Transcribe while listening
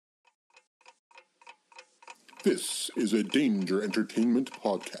This is a Danger Entertainment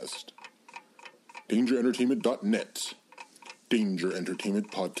podcast. DangerEntertainment.net. Danger Entertainment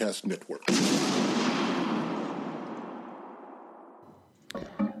Podcast Network.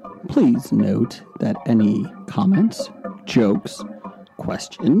 Please note that any comments, jokes,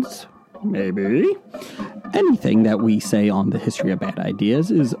 questions, maybe anything that we say on the History of Bad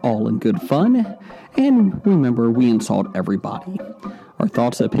Ideas is all in good fun. And remember, we insult everybody. Our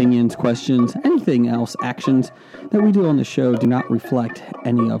thoughts, opinions, questions, anything else, actions that we do on the show do not reflect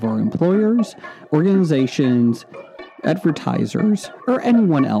any of our employers, organizations, advertisers, or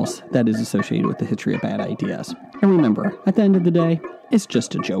anyone else that is associated with the History of Bad Ideas. And remember, at the end of the day, it's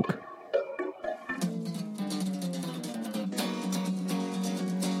just a joke.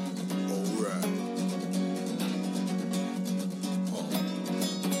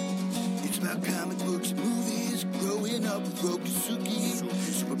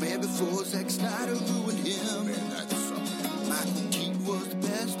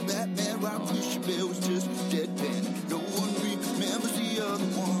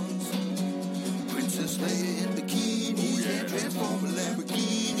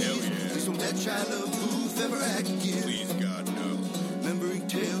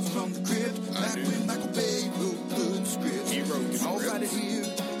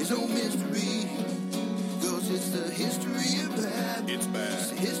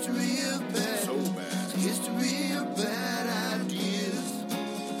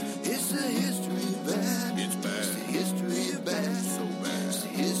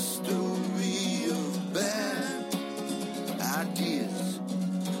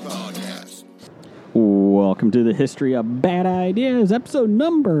 Welcome to the History of Bad Ideas, episode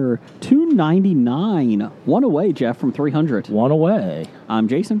number 299. One away, Jeff, from 300. One away. I'm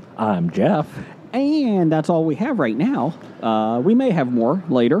Jason. I'm Jeff. And that's all we have right now. We may have more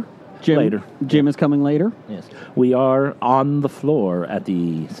later. Jim is coming later. Yes. We are on the floor at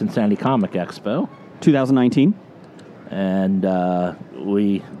the Cincinnati Comic Expo 2019. And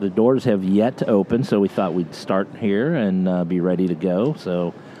the doors have yet to open, so we thought we'd start here and be ready to go.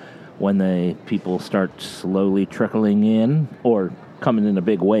 So when the people start slowly trickling in, or coming in a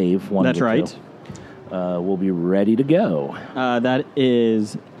big wave, that's right, we'll be ready to go. That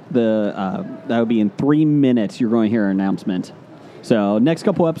would be in 3 minutes. You're going to hear an announcement. So next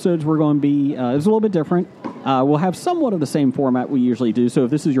couple episodes, we're going to be it's a little bit different. We'll have somewhat of the same format we usually do. So if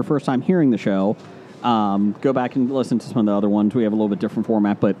this is your first time hearing the show, go back and listen to some of the other ones. We have a little bit different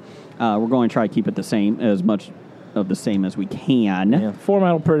format, but we're going to try to keep it the same, as much of the same as we can. Yeah,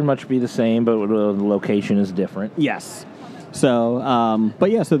 format will pretty much be the same, but the location is different. Yes. So,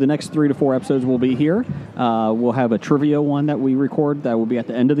 so the next 3 to 4 episodes will be here. We'll have a trivia one that we record that will be at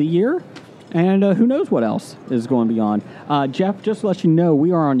the end of the year. And who knows what else is going to be on. Jeff, just to let you know,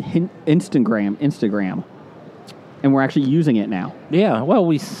 we are on Instagram. And we're actually using it now. Yeah, well,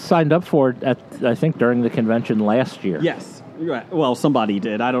 we signed up for it, I think, during the convention last year. Yes. Well, somebody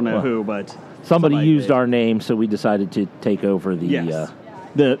did. I don't know who, but somebody used our name, so we decided to take over the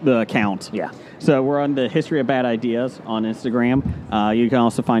account. Yeah. So we're on the History of Bad Ideas on Instagram. You can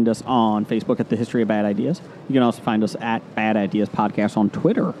also find us on Facebook at the History of Bad Ideas. You can also find us at Bad Ideas Podcast on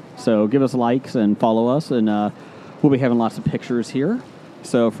Twitter. So give us likes and follow us, and we'll be having lots of pictures here.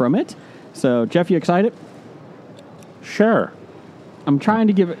 So from it. So Jeff, you excited? Sure. I'm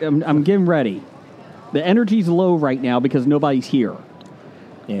getting ready. The energy's low right now because nobody's here.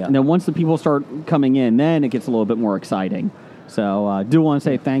 Yeah. And then once the people start coming in, then it gets a little bit more exciting. So I do want to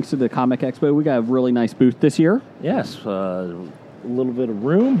say thanks to the Comic Expo. We got a really nice booth this year. Yes, a little bit of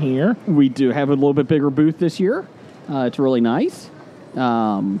room here. We do have a little bit bigger booth this year. It's really nice.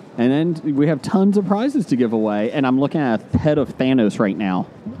 And then we have tons of prizes to give away. And I'm looking at a head of Thanos right now,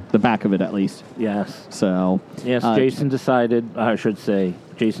 the back of it at least. Yes. So yes, Jason's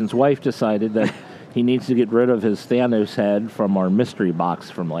wife decided that he needs to get rid of his Thanos head from our mystery box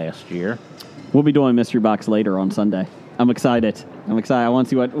from last year. We'll be doing a mystery box later on Sunday. I'm excited. I want to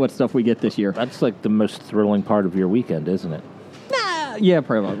see what stuff we get this year. That's like the most thrilling part of your weekend, isn't it? Yeah,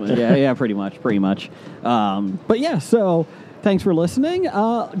 probably. Yeah, pretty much. But yeah, so thanks for listening.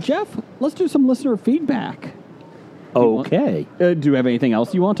 Jeff, let's do some listener feedback. Okay. Do you have anything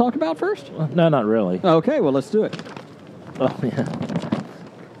else you want to talk about first? No, not really. Okay, well, let's do it. Oh, yeah.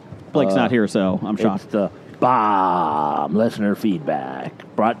 Blake's not here, so I'm shocked. It's the bomb listener feedback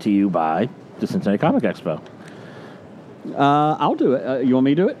brought to you by the Cincinnati Comic Expo. I'll do it. You want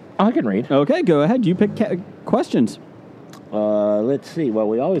me to do it? I can read. Okay, go ahead. You pick questions. Let's see. Well,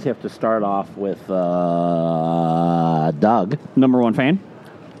 we always have to start off with Doug. Number one fan.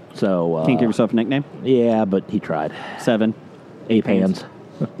 So can't give yourself a nickname? Yeah, but he tried. 7. 8 hands.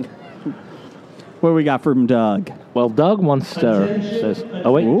 What do we got from Doug? Well, Doug wants to says,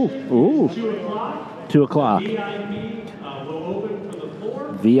 oh wait, Ooh. 2 o'clock.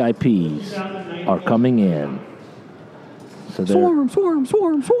 VIPs are coming in. So Swarm.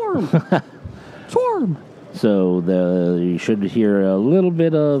 Swarm. So you should hear a little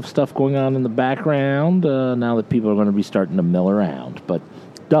bit of stuff going on in the background now that people are going to be starting to mill around. But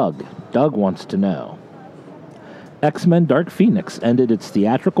Doug wants to know. X-Men Dark Phoenix ended its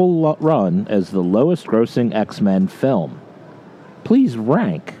theatrical run as the lowest-grossing X-Men film. Please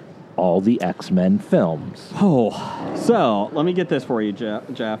rank all the X-Men films. Oh, so let me get this for you,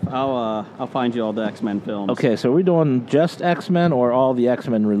 Jeff. I'll find you all the X-Men films. Okay, so are we doing just X-Men or all the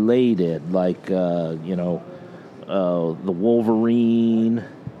X-Men related, like the Wolverine?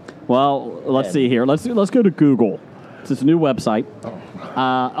 Well, let's see here. Let's go to Google. It's a new website.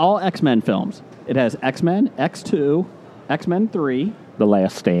 All X-Men films. It has X-Men, X2, X-Men 3, The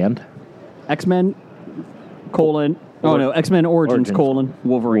Last Stand. X-Men, X-Men Origins,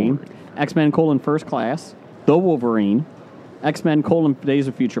 Wolverine. X-Men, First Class, The Wolverine, X-Men, Days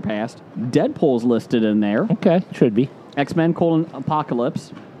of Future Past. Deadpool's listed in there. Okay, should be. X-Men,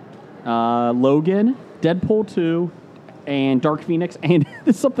 Apocalypse, Logan, Deadpool 2, and Dark Phoenix, and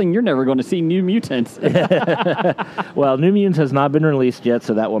it's something you're never going to see, New Mutants. Well, New Mutants has not been released yet,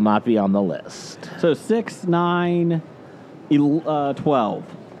 so that will not be on the list. So 6, 9,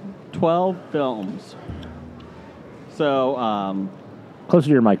 12. 12 films. So, Closer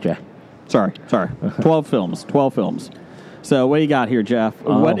to your mic, Jay. Sorry. 12 films. 12 films. So what do you got here, Jeff?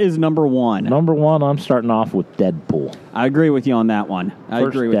 What is number one? Number one, I'm starting off with Deadpool. I agree with you on that one. I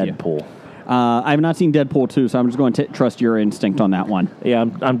agree with you. Deadpool. I have not seen Deadpool 2, so I'm just going to trust your instinct on that one. Yeah,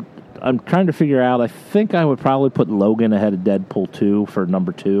 I'm trying to figure out. I think I would probably put Logan ahead of Deadpool 2 for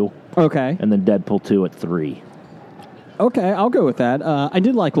number 2. Okay. And then Deadpool 2 at 3. Okay, I'll go with that. I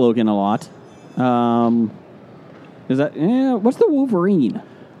did like Logan a lot. What's the Wolverine?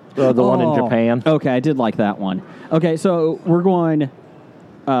 The one in Japan. Okay, I did like that one. Okay, so we're going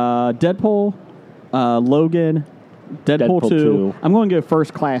Deadpool, Logan, Deadpool 2. I'm going to go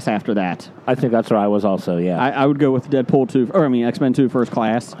First Class after that. I think that's where I was also, yeah. I would go with Deadpool 2, X-Men 2 First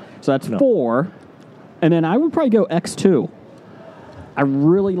Class. So that's 4. And then I would probably go X2. I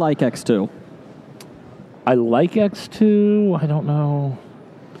really like X2. I like X2. I don't know.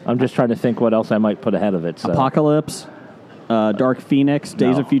 I'm just trying to think what else I might put ahead of it. So. Apocalypse, Dark Phoenix,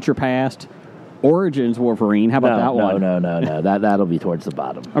 Days of Future Past, Origins Wolverine. How about that one? No. That'll be towards the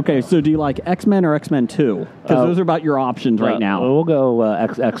bottom. Okay, so do you like X-Men or X-Men 2? Because those are about your options right now. We'll go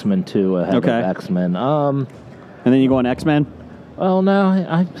X-Men 2 ahead of X-Men. And then you go on X-Men? Well,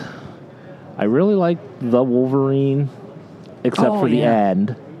 no, I really like the Wolverine, except for the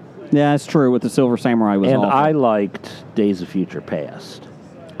end. Yeah, that's true. With the Silver Samurai was awful. I liked Days of Future Past.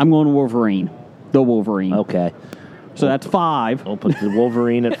 I'm going Wolverine. The Wolverine. Okay. So that's 5. We'll put the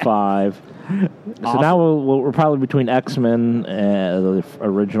Wolverine at 5. So now we're probably between X-Men, the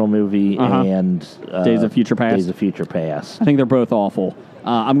original movie, and Days of Future Past. Days of Future Past. I think they're both awful.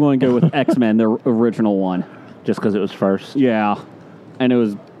 I'm going to go with X-Men, the original one. Just because it was first? Yeah. And it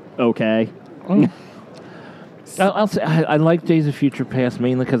was okay. I'll say I like Days of Future Past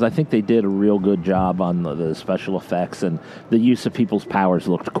mainly because I think they did a real good job on the special effects, and the use of people's powers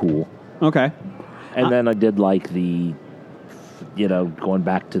looked cool. Okay. And then I did like the, going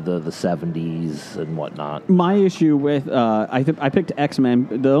back to the 70s and whatnot. My issue with, I picked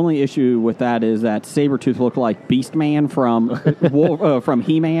X-Men. The only issue with that is that Sabretooth looked like Beastman from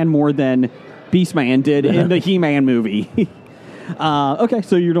He-Man more than Beastman did in the He-Man movie. Okay,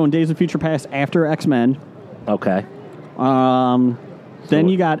 so you're doing Days of Future Past after X-Men. Okay. Then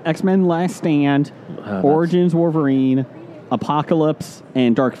you got X-Men Last Stand, Origins Wolverine, Apocalypse,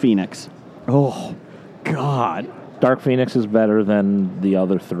 and Dark Phoenix. Oh, God. Dark Phoenix is better than the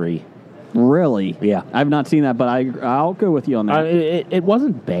other 3. Really? Yeah. I've not seen that, but I'll go with you on that. It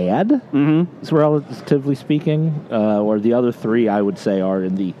wasn't bad, relatively speaking, or the other 3, I would say, are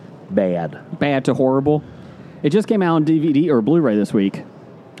in the bad. Bad to horrible. It just came out on DVD or Blu-ray this week.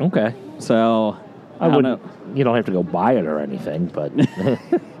 Okay. So, I don't know. You don't have to go buy it or anything, but...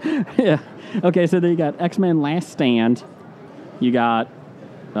 Yeah. Okay, so then you got X-Men Last Stand. You got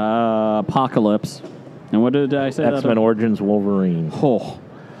Apocalypse. And what did I say? X-Men Origins Wolverine. Oh,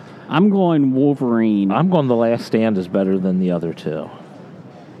 I'm going Wolverine. I'm going The Last Stand is better than the other 2.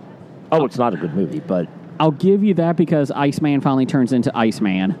 Oh, it's not a good movie, but... I'll give you that because Iceman finally turns into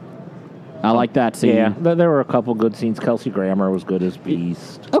Iceman. I like that scene. Yeah, there were a couple good scenes. Kelsey Grammer was good as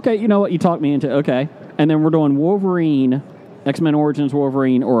Beast. Okay, you know what? You talked me into... Okay. And then we're doing Wolverine, X-Men Origins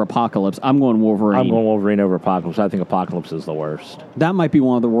Wolverine or Apocalypse. I'm going Wolverine. I'm going Wolverine over Apocalypse. I think Apocalypse is the worst. That might be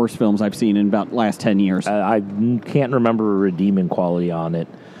one of the worst films I've seen in about the last 10 years. I can't remember a redeeming quality on it.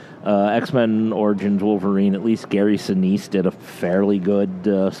 X-Men Origins Wolverine, at least Gary Sinise did a fairly good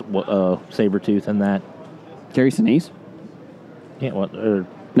Sabretooth in that. Gary Sinise? Yeah, what?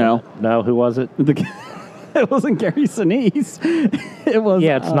 No. No, who was it? It wasn't Gary Sinise. It was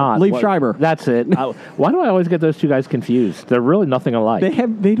Yeah, it's not. Liev Schreiber. That's it. Why do I always get those two guys confused? They're really nothing alike.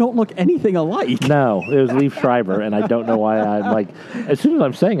 They don't look anything alike. No, it was Liev Schreiber, and I don't know why I'm like, as soon as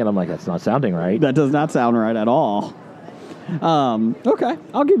I'm saying it, I'm like, that's not sounding right. That does not sound right at all. Okay,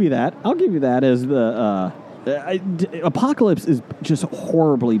 I'll give you that. I'll give you that as the Apocalypse is just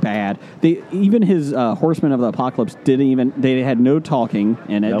horribly bad. Even his Horsemen of the Apocalypse they had no talking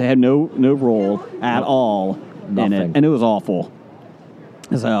in it. Nope. They had no role at all in it, and it was awful.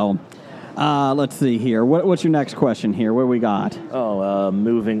 So, let's see here. What's your next question here? What do we got?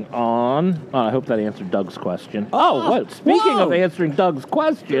 Moving on. I hope that answered Doug's question. Speaking of answering Doug's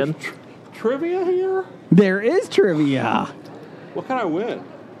question, trivia here? There is trivia. What can I win?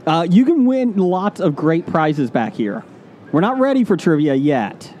 You can win lots of great prizes back here. We're not ready for trivia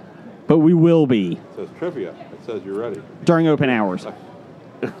yet, but we will be. It says trivia. It says you're ready. During open hours.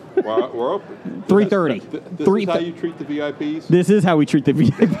 Well, we're open. 3:30. This is how you treat the VIPs? This is how we treat the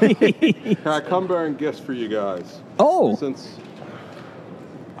VIPs. Can I come bearing gifts for you guys? Oh. Since,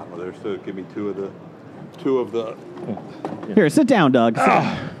 I don't know, they're still give me two of the. Here, sit down, Doug. Sit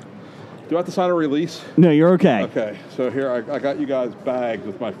down. Do I have to sign a release? No, you're okay. Okay, so here I got you guys bags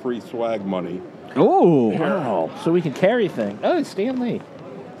with my free swag money. Oh. So we can carry things. Oh, it's Stan Lee.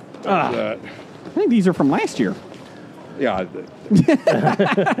 That. I think these are from last year. Yeah.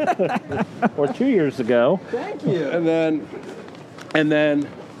 Or 2 years ago. Thank you. And then,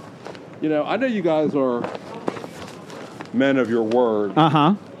 I know you guys are men of your word.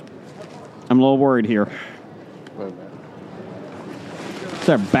 Uh-huh. I'm a little worried here. Wait a minute. Is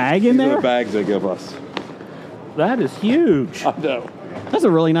there a bag in These are there? the bags they give us. That is huge. I know. That's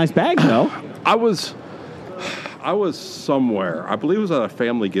a really nice bag, though. I was somewhere. I believe it was at a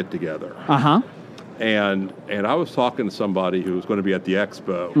family get-together. Uh-huh. And I was talking to somebody who was going to be at the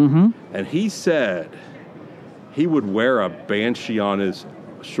expo. Mm-hmm. And he said he would wear a Banshee on his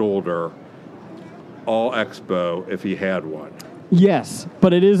shoulder all expo if he had one. Yes,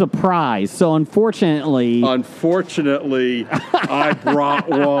 but it is a prize, so unfortunately... I brought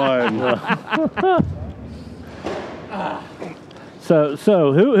one. So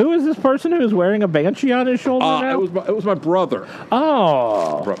who is this person who is wearing a Banshee on his shoulder now? It was my brother.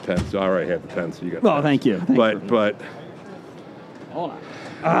 Oh. I brought pens. I already had the pens, so you got Oh, pens. thank you. But Hold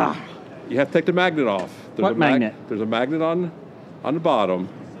on. you have to take the magnet off. What magnet? There's a magnet on the bottom.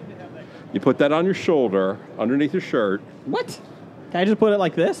 You put that on your shoulder, underneath your shirt. What? Can I just put it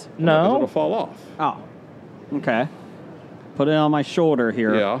like this? Because No. it'll fall off. Oh. Okay. Put it on my shoulder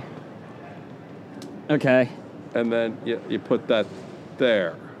here. Yeah. Okay. And then you put that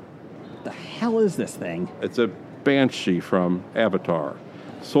there. The hell is this thing? It's a Banshee from Avatar.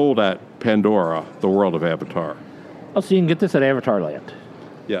 Sold at Pandora, the world of Avatar. Oh, so you can get this at Avatar Land.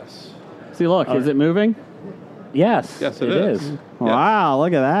 Yes. See, look, is it moving? Yes. Yes, it is. is. Wow,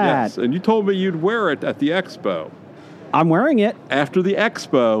 look at that. Yes. And you told me you'd wear it at the expo. I'm wearing it. After the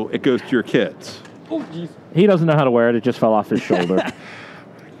expo, it goes to your kids. Oh, jeez. He doesn't know how to wear it. It just fell off his shoulder.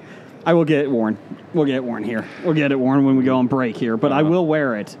 I will get it worn. We'll get it worn here. We'll get it worn when we go on break here, but I will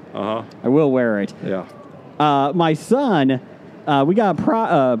wear it. Uh-huh. I will wear it. Yeah. My son, we got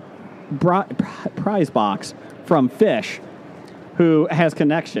a prize box from Fish, who has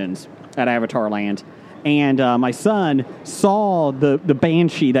connections at Avatar Land. And my son saw the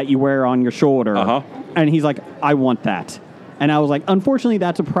Banshee that you wear on your shoulder. Uh-huh. And he's like, I want that. And I was like, unfortunately,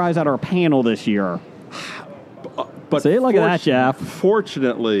 that's a prize at our panel this year. But See, look at that, Jeff.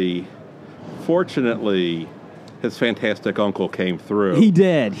 Fortunately, his fantastic uncle came through. He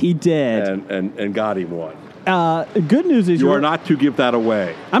did. And got him one. Good news is You are not to give that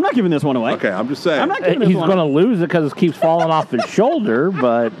away. I'm not giving this one away. Okay, I'm just saying. I'm not giving this He's one going to lose it because it keeps falling off his shoulder,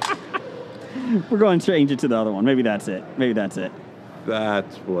 but We're going to change it to the other one. Maybe that's it.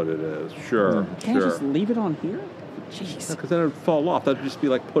 That's what it is. Sure, Can I sure. just leave it on here? Jeez. Because then it would fall off. That would just be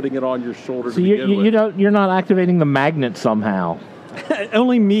like putting it on your shoulder so to begin with. you're not activating the magnet somehow.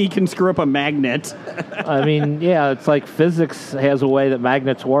 Only me can screw up a magnet. I mean, yeah, it's like physics has a way that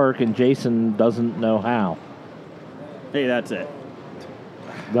magnets work, and Jason doesn't know how. Hey, that's it.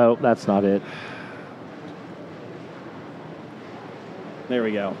 No, that's not it. There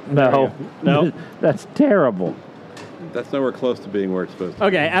we go. No. No. That's terrible. That's nowhere close to being where it's supposed to be.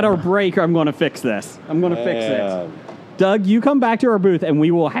 Okay, at our break, I'm going to fix this. I'm going to fix it. Doug, you come back to our booth and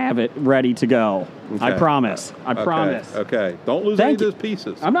we will have it ready to go. I Okay. promise. I promise. Okay. Don't lose Thank any you. of those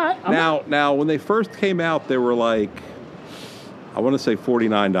pieces. I'm not. Now, when they first came out, they were like, I want to say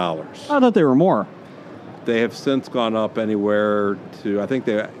 $49. I thought they were more. They have since gone up anywhere to, I think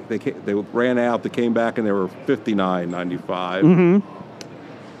they ran out, they came back and they were $59.95. Mm-hmm.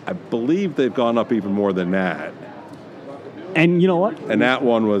 I believe they've gone up even more than that. And you know what? And that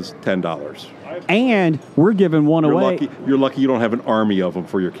one was $10. And we're giving one away. You're lucky you don't have an army of them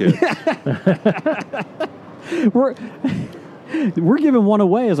for your kids. We're giving one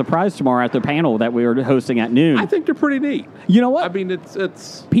away as a prize tomorrow at the panel that we are hosting at noon. I think they're pretty neat. You know what? I mean,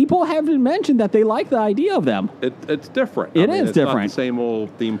 it's People have mentioned that they like the idea of them. it's different. It I mean, is it's not different. the same old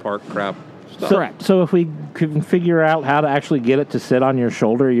theme park crap stuff. Correct. So if we can figure out how to actually get it to sit on your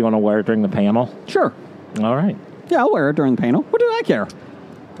shoulder, you want to wear it during the panel? Sure. All right. Yeah, I'll wear it during the panel. What do I care?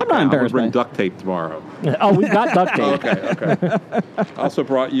 I'm not I'm going to embarrassed by bring it. duct tape tomorrow. Oh, we've got duct tape. Okay. I also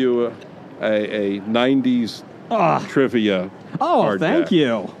brought you a 90s trivia. Oh, card thank deck.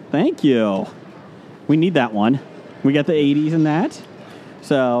 you. Thank you. We need that one. We got the 80s in that.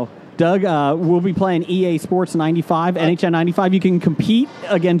 So, Doug, we'll be playing EA Sports 95, NHL 95. You can compete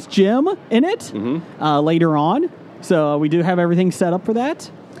against Jim in it later on. So, we do have everything set up for that.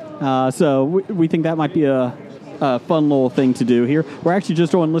 So, we think that might be a fun little thing to do here. We're actually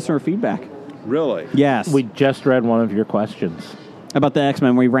just doing listener feedback. Really? Yes. We just read one of your questions. About the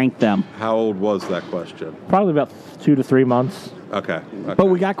X-Men, we ranked them. How old was that question? Probably about 2 to 3 months. Okay. But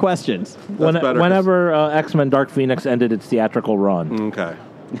we got questions. That's better 'cause- Whenever X-Men Dark Phoenix ended its theatrical run. Okay.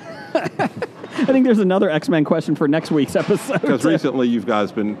 I think there's another X-Men question for next week's episode. Because recently you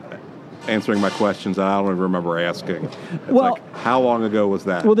guys been answering my questions that I don't even remember asking. It's Well- like, how long ago was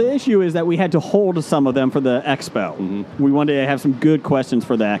that? Well, the issue is that we had to hold some of them for the expo. We wanted to have some good questions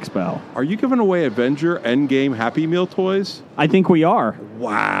for the expo. Are you giving away Avenger Endgame Happy Meal toys? I think we are.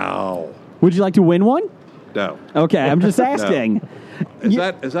 Wow. Would you like to win one? No. Okay, I'm just asking. Is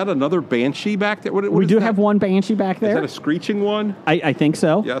that another Banshee back there? What We is do that? have one Banshee back Is there. that a screeching one? I think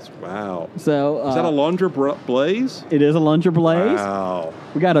so. Yes. Wow. So Is that a Lunger Blaze? it is a Lunger Blaze. Wow.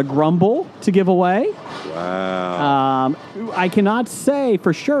 We got a Grumble to give away. Wow. I cannot say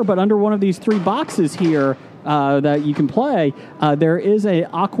for sure, but under one of these 3 boxes here that you can play, there is a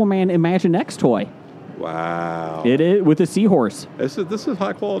Aquaman Imaginext toy. Wow. It is with a seahorse. This is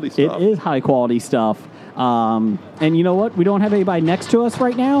high quality It stuff. is high quality stuff. And you know what? We don't have anybody next to us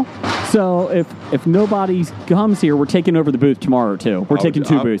right now. So if nobody comes here, we're taking over the booth tomorrow too. We're taking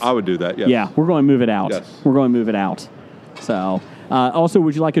 2 booths. I would do that. Yes. Yeah, we're going to move it out. Yes. We're going to move it out. So, also,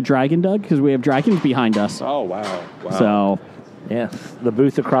 would you like a dragon, Doug? Because we have dragons behind us. Oh wow. Wow. So Yes, the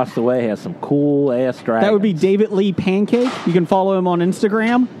booth across the way has some cool-ass dragons. that would be David Lee Pancake. You can follow him on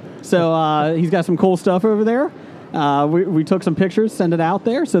Instagram. So he's got some cool stuff over there. We took some pictures, send it out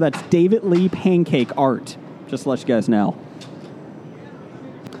there. So that's David Lee Pancake Art. Just to let you guys know.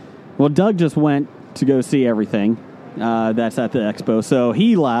 Well, Doug just went to go see everything that's at the expo. So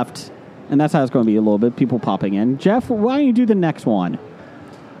he left, and that's how it's going to be a little bit. People popping in. Jeff, why don't you do the next one?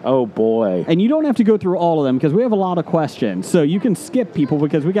 Oh, boy. And you don't have to go through all of them because we have a lot of questions. So you can skip people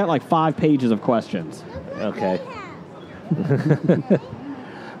because we got like 5 pages of questions. Okay.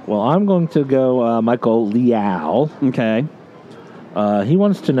 Well, I'm going to go Michael Liao. Okay. He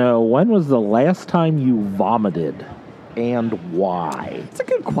wants to know, when was the last time you vomited and why? It's a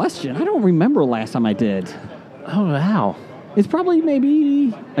good question. I don't remember last time I did. Oh, wow. It's probably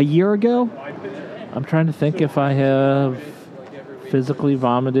maybe a year ago. I'm trying to think if I have physically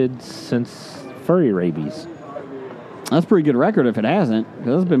vomited since furry rabies. That's a pretty good record if it hasn't.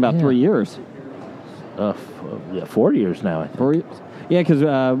 'Cause it's been about 3 years. 4 years now, I think. 4 years. Yeah,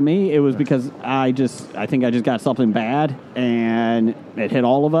 because me, it was because I think I just got something bad, and it hit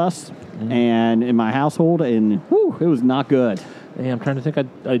all of us, and in my household, and whew, it was not good. Yeah, I'm trying to think.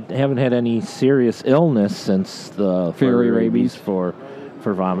 I haven't had any serious illness since the Furry rabies. for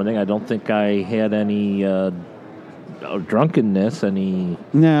vomiting. I don't think I had any drunkenness. Any?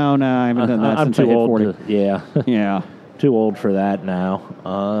 No, I haven't done that I'm since I too hit old. 40. Yeah, Yeah. too old for that now.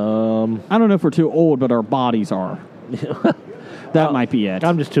 I don't know if we're too old, but our bodies are. That might be it.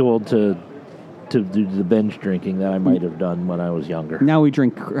 I'm just too old to do the binge drinking that I might have done when I was younger. Now we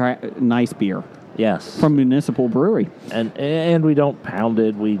drink nice beer Yes, from Municipal Brewery. and we don't pound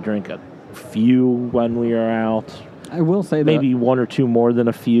it. We drink a few when we are out. I will say that. Maybe 1 or 2 more than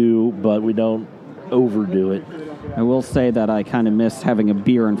a few, but we don't overdo it. I will say that I kind of miss having a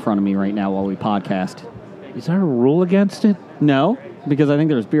beer in front of me right now while we podcast. Is there a rule against it? No, because I think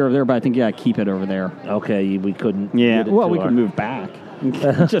there's beer over there, but I think you got to keep it over there. Okay, we couldn't. Yeah, get it well, to we our- can move back.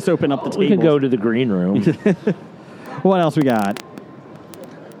 Just open up the table. We can go to the green room. What else we got?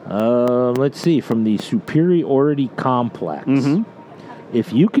 Let's see. From the Superiority Complex. Mm-hmm.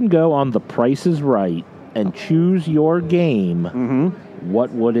 If you can go on The Price is Right and choose your game,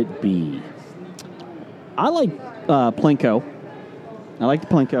 what would it be? I like Plinko. I like the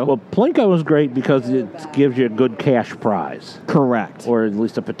Plinko. Well, Plinko is great because it gives you a good cash prize. Correct. Or at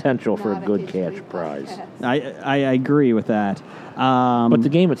least a potential for a good cash prize. I agree with that. But the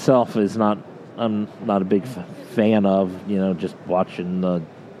game itself is not. I'm not a big fan of. Just watching the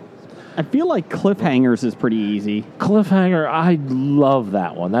I feel like Cliffhangers is pretty easy. Cliffhanger. I love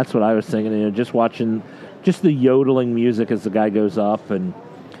that one. That's what I was thinking. Just watching, just the yodeling music as the guy goes up, and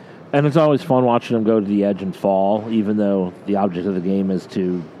it's always fun watching him go to the edge and fall, even though the object of the game is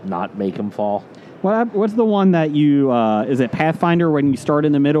to not make him fall. What's the one that you is it Pathfinder when you start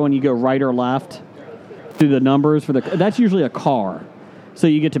in the middle and you go right or left through the numbers for the? That's usually a car. So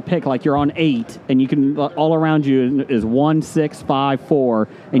you get to pick, like you're on 8, and you can, all around you is 1, 6, 5, 4,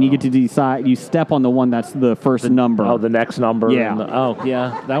 and you get to decide, you step on the one that's the first number. Oh, the next number. Yeah.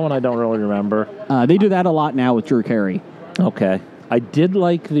 Yeah, that one I don't really remember. They do that a lot now with Drew Carey. Okay. I did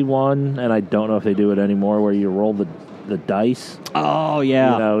like the one, and I don't know if they do it anymore, where you roll the dice. Oh,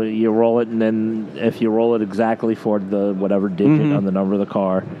 yeah. You roll it, and then if you roll it exactly for the whatever digit on the number of the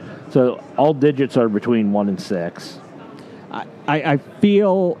car. So all digits are between 1 and 6. I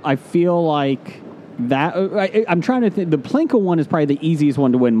feel like that. I'm trying to think. The Plinko one is probably the easiest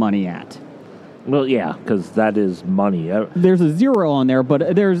one to win money at. Well, yeah, because that is money. There's a 0 on there,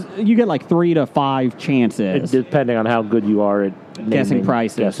 but you get like 3 to 5 chances, depending on how good you are at guessing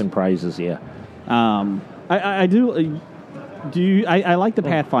prices. Guessing prizes, yeah. I do. I like the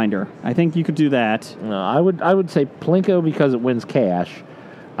Pathfinder. I think you could do that. No, I would say Plinko because it wins cash.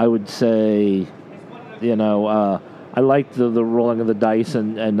 I would say, I like the rolling of the dice,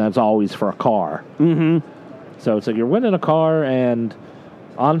 and that's always for a car. Mm-hmm. So it's like you're winning a car, and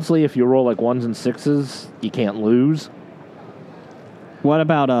honestly, if you roll like 1s and 6s, you can't lose. What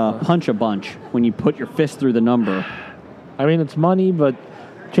about Punch a Bunch, when you put your fist through the number? I mean, it's money, but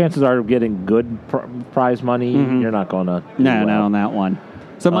chances are of getting good prize money, you're not going to do No, well. not on that one.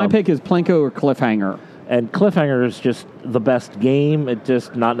 So my pick is Plinko or Cliffhanger. And Cliffhanger is just the best game. It's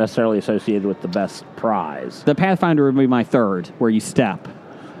just not necessarily associated with the best prize. The Pathfinder would be my third, where you step.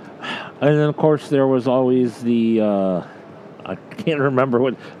 And then, of course, there was always the, I can't remember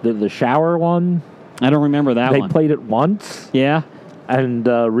what, the shower one. I don't remember that one. They played it once. Yeah? And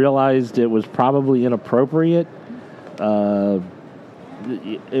realized it was probably inappropriate.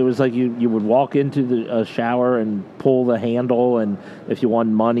 It was like you would walk into the shower and pull the handle, and if you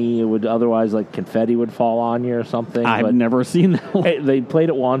won money, it would otherwise, like, confetti would fall on you or something. I've never seen that one. They played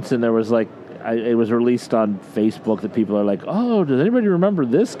it once, and there was, like, it was released on Facebook that people are like, oh, does anybody remember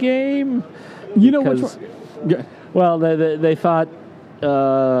this game? You know which one? Yeah. Well, they thought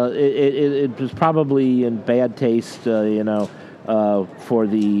it was probably in bad taste, for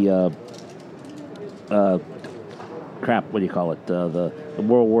the crap. What do you call it? The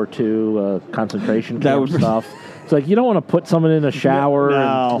World War II concentration camp stuff. It's like you don't want to put someone in a shower.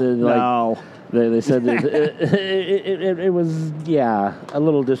 No. They said that it was a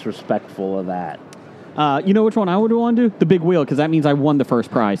little disrespectful of that. You know which one I would want to do? The big wheel, because that means I won the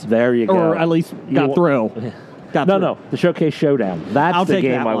first prize. There you go. Or at least got through. No, the Showcase Showdown. That's the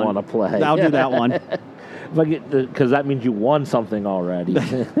game I want to play. I'll do that one. Because that means you won something already.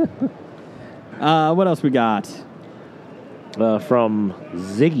 What else we got? From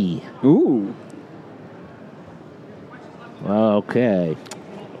Ziggy. Ooh. Okay.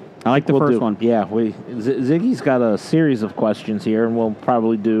 I like the first one. Yeah, Ziggy's got a series of questions here, and we'll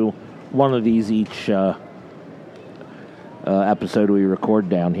probably do one of these each episode we record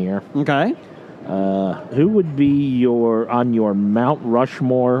down here. Okay. Who would be on your Mount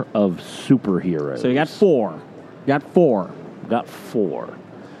Rushmore of superheroes? So you got 4. Got 4.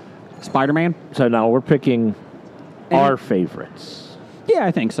 Spider-Man? So now we're picking our favorites. Yeah,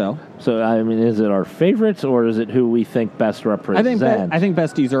 I think so. So, I mean, is it our favorites, or is it who we think best represents? I think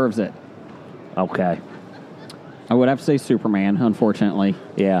best deserves it. Okay. I would have to say Superman, unfortunately.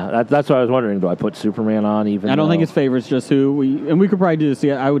 Yeah, that's what I was wondering. Do I put Superman on even I don't think it's favorites, just who we could probably do this.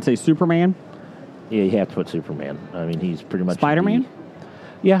 Yeah, I would say Superman. Yeah, you have to put Superman. I mean, he's pretty much... Spider-Man?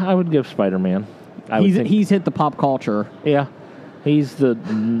 Yeah, I would give Spider-Man. He's hit the pop culture. Yeah. He's the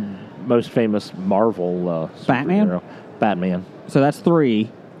most famous Marvel superhero. Batman. So that's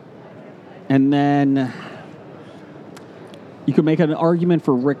 3. And then you could make an argument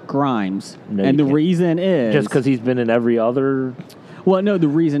for Rick Grimes. No, and the can't. reason is... Just because he's been in every other... Well, no, the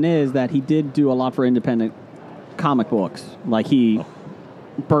reason is that he did do a lot for independent comic books. Like he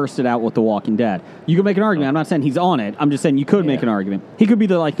bursted out with The Walking Dead. You could make an argument. I'm not saying he's on it. I'm just saying you could make an argument. He could be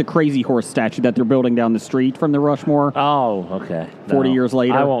the crazy horse statue that they're building down the street from the Rushmore. Oh, okay. 40 years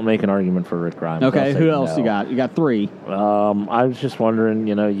later. I won't make an argument for Rick Grimes. Okay, who else you got? You got 3. I was just wondering,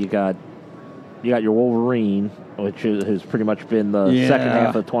 you got your Wolverine, which has pretty much been the second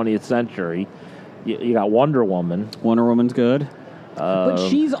half of the 20th century. You got Wonder Woman. Wonder Woman's good. But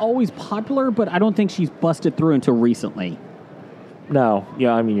she's always popular, but I don't think she's busted through until recently. No,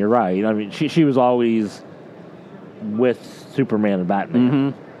 yeah, I mean, you're right. I mean, she was always with Superman and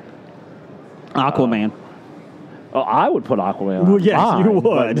Batman. Mm-hmm. Aquaman. I would put Aquaman on. Well, yes, you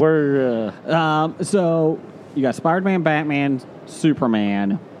would. We're, so you got Spider-Man, Batman,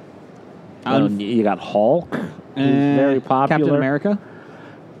 Superman. You got Hulk, who's very popular. Captain America.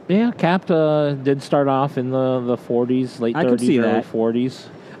 Yeah, Cap did start off in the 40s, late 30s, early 40s.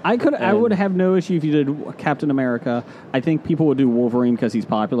 I would have no issue if you did Captain America. I think people would do Wolverine because he's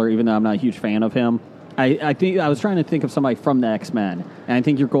popular, even though I'm not a huge fan of him. I think I was trying to think of somebody from the X-Men, and I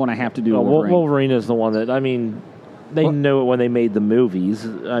think you're going to have to do Wolverine. Wolverine is the one that, I mean, they knew it when they made the movies.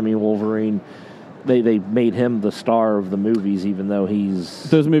 I mean, Wolverine, they made him the star of the movies, even though he's...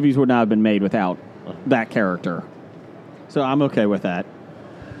 Those movies would not have been made without that character. So I'm okay with that.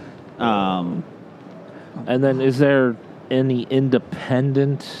 And then is there any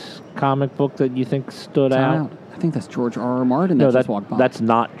independent comic book that you think stood out? I think that's George R.R. Martin that just walked by. That's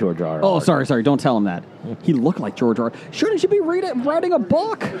not George R.R. Oh, sorry. Don't tell him that. He looked like George R.R. Shouldn't you be writing a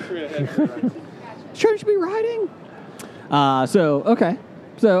book? Shouldn't you be writing? Okay.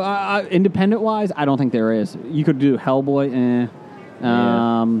 So independent-wise, I don't think there is. You could do Hellboy.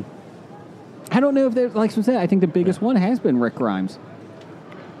 I don't know if there's, like I said, I think the biggest one has been Rick Grimes.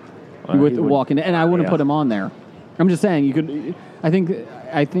 With Walking Dead, and I wouldn't put him on there. I'm just saying you could. I think you're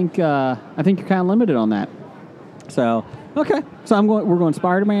kind of limited on that. So okay, so we're going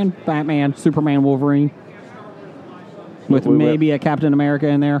Spider-Man, Batman, Superman, Wolverine, with maybe a Captain America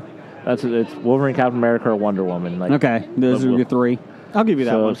in there. It's Wolverine, Captain America, or Wonder Woman. Okay, those are your 3. I'll give you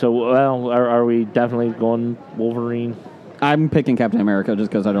that one. So are we definitely going Wolverine? I'm picking Captain America just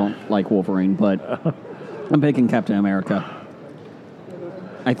because I don't like Wolverine, but I'm picking Captain America.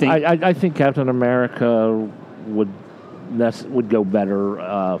 I think Captain America would go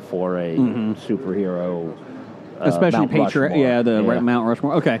better for a superhero, especially Mount Rushmore. Mount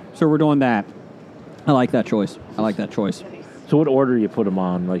Rushmore. Okay, so we're doing that. I like that choice. So what order you put them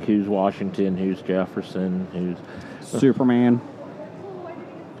on? Like who's Washington? Who's Jefferson? Who's Superman?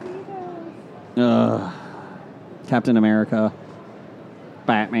 Captain America,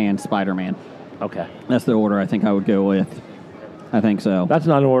 Batman, Spider-Man. Okay, that's the order I think I would go with. I think so. That's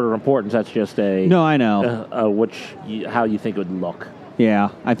not an order of importance. That's just a... No, I know. How you think it would look. Yeah,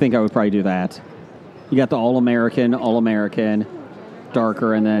 I think I would probably do that. You got the All-American,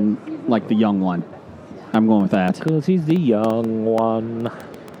 darker, and then, the young one. I'm going with that. Because he's the young one.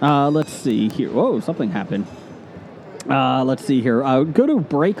 Let's see here. Whoa, something happened. Let's see here. Go to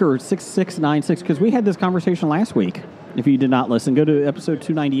Breaker 6696, because we had this conversation last week. If you did not listen, go to episode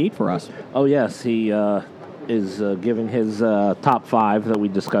 298 for us. Oh, yes. He... is giving his top 5 that we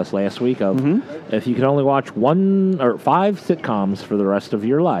discussed last week of if you could only watch 1 or 5 sitcoms for the rest of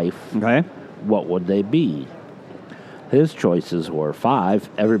your life, what would they be? His choices were 5,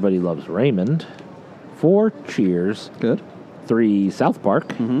 Everybody Loves Raymond, 4, Cheers, good, 3, South Park,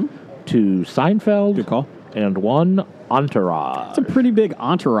 2, Seinfeld, good call, and 1, Entourage. It's a pretty big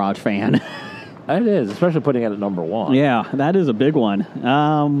Entourage fan. It is, especially putting it at number 1. Yeah, that is a big one.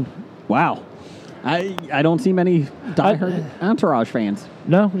 Wow. I don't see many diehard Entourage fans.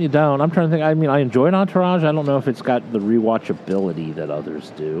 No, you don't. I'm trying to think. I mean, I enjoyed Entourage. I don't know if it's got the rewatchability that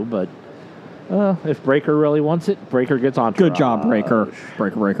others do, but if Breaker really wants it, Breaker gets Entourage. Good job, Breaker.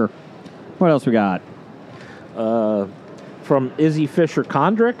 Breaker. What else we got? From Izzy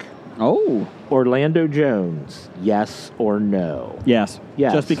Fisher-Condrick. Oh. Orlando Jones. Yes or no? Yes.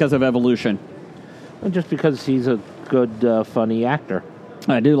 Just because of evolution. Just because he's a good, funny actor.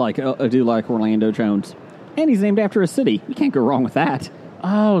 I do like Orlando Jones. And he's named after a city. You can't go wrong with that.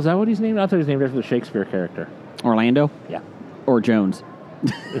 Oh, is that what he's named? I thought he was named after the Shakespeare character. Orlando? Yeah. Or Jones?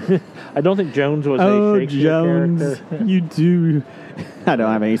 I don't think Jones was a Shakespeare Jones. character. You do. I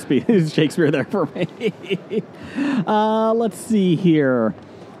don't have any Shakespeare there for me. Let's see here.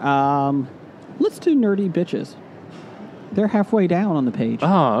 Let's do Nerdy Bitches. They're halfway down on the page.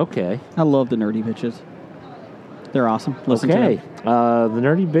 Oh, okay. I love the Nerdy Bitches. They're awesome. Listen to them. The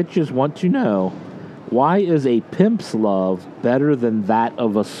Nerdy Bitches want to know, why is a pimp's love better than that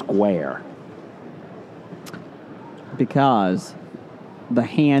of a square? Because the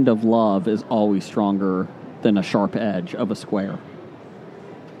hand of love is always stronger than a sharp edge of a square.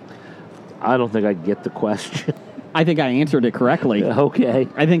 I don't think I get the question. I think I answered it correctly. Okay.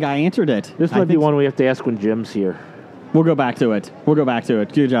 I think I answered it. This might be one we have to ask when Jim's here. We'll go back to it.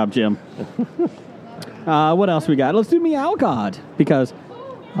 Good job, Jim. What else we got? Let's do Meow God. Because,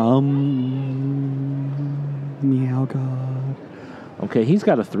 Meow God. Okay, he's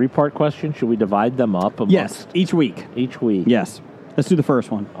got a 3-part question. Should we divide them up? Yes, each week. Each week. Yes. Let's do the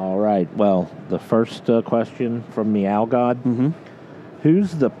first one. All right. Well, the first question from Meow God. Mm-hmm.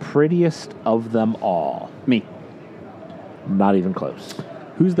 Who's the prettiest of them all? Me. Not even close.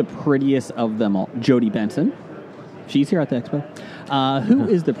 Who's the prettiest of them all? Jodie Benson. She's here at the expo. Who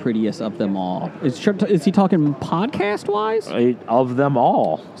is the prettiest of them all? Is he talking podcast-wise? Of them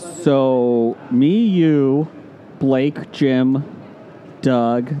all. So, me, you, Blake, Jim,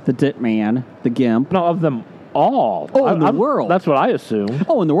 Doug, the Dit Man, the Gimp. No, of them all. Oh, in the world. That's what I assume.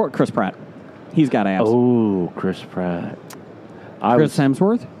 Oh, in the world, Chris Pratt. He's got abs. Oh, Chris Pratt. Chris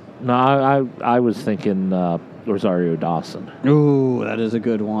Hemsworth? No, I was thinking Rosario Dawson. Ooh, that is a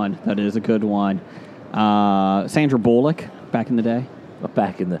good one. Sandra Bullock, back in the day. Well,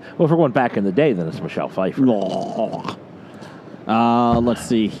 if we're going back in the day, then it's Michelle Pfeiffer. Let's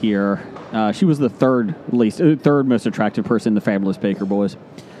see here. She was the third most attractive person in the Fabulous Baker Boys.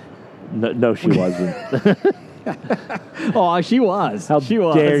 No, she wasn't. Oh, she was. How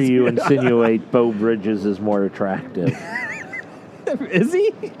dare you insinuate Beau Bridges is more attractive? Is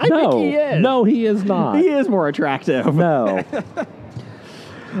he? I think he is. No, he is not. He is more attractive. No.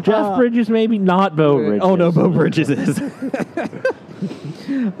 Jeff Bridges, maybe not Beau Bridges. Oh, no, Beau Bridges is.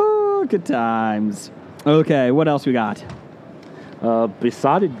 Oh, good times. Okay, what else we got?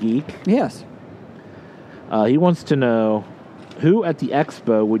 Besotted Geek. Yes. He wants to know, who at the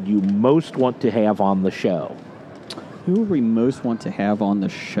expo would you most want to have on the show? Who would we most want to have on the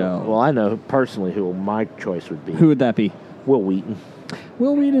show? Well, I know personally who my choice would be. Who would that be? Will Wheaton.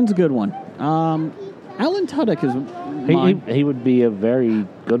 Will Wheaton's a good one. Alan Tudyk is he would be a very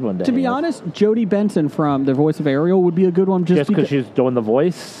good one to be honest, Jodie Benson from the voice of Ariel would be a good one. Just because she's doing the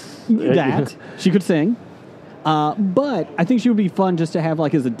voice? That. She could sing. But I think she would be fun just to have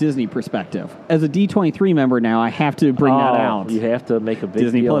like as a Disney perspective. As a D23 member now, I have to bring that out. You have to make a big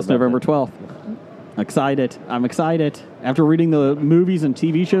Disney deal Plus about November that. 12th. I'm excited. After reading the movies and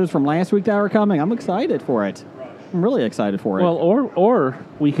TV shows from last week that are coming, I'm excited for it. I'm really excited for it. Well, or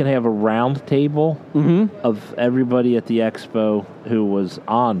we can have a round table of everybody at the expo who was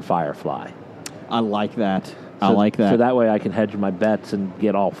on Firefly. I like that. I like that. So that way I can hedge my bets and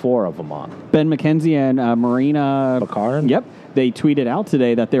get all 4 of them on. Ben McKenzie and Marina Baccarin? Yep. They tweeted out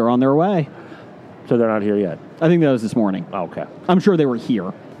today that they're on their way. So they're not here yet? I think that was this morning. Oh, okay. I'm sure they were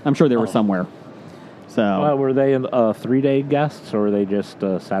here. I'm sure they were somewhere. So. Well, were they 3-day guests or were they just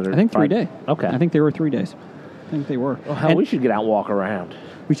Saturday? I think 3 day. Okay. I think they were 3 days. I think they were. Well, hell, we should get out and walk around.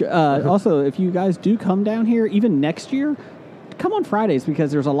 We should, also, if you guys do come down here, even next year, come on Fridays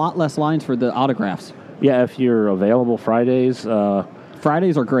because there's a lot less lines for the autographs. Yeah, if you're available Fridays.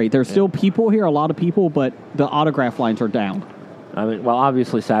 Fridays are great. There's still people here, a lot of people, but the autograph lines are down. I mean, well,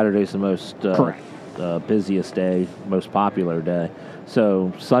 obviously Saturday's the most correct, busiest day, most popular day.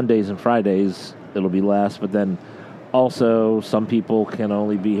 So Sundays and Fridays it'll be less, but then also some people can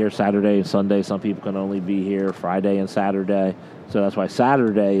only be here Saturday and Sunday. Some people can only be here Friday and Saturday. So that's why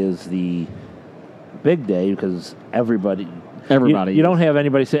Saturday is the big day because everybody. You don't have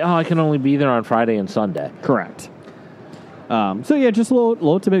anybody say, "Oh, I can only be there on Friday and Sunday." Correct. So yeah, just a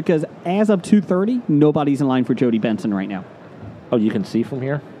little bit because as of 2:30, nobody's in line for Jodie Benson right now. Oh, you can see from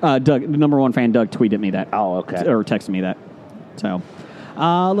here? Doug, the number one fan, Doug, tweeted me that. Oh, okay. Or texted me that. So,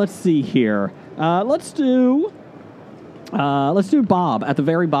 let's see here. Let's do Bob at the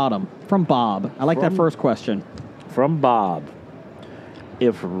very bottom. From Bob. I like that first question. From Bob.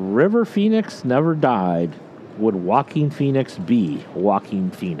 If River Phoenix never died, would Joaquin Phoenix be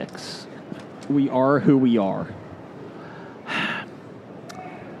Joaquin Phoenix? We are who we are.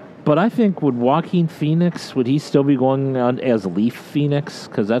 But I think would he still be going on as Leaf Phoenix?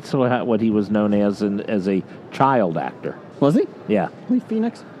 Because that's what he was known as a child actor. Was he? Yeah. Leaf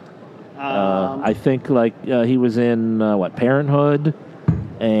Phoenix? I think he was in Parenthood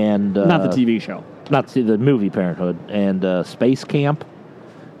and not the TV show, not the movie Parenthood and Space Camp.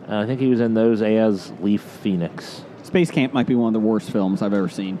 I think he was in those as Leaf Phoenix. Space Camp might be one of the worst films I've ever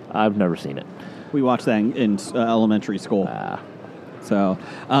seen. I've never seen it. We watched that in elementary school. So,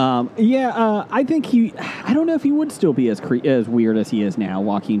 I think I don't know if he would still be as weird as he is now,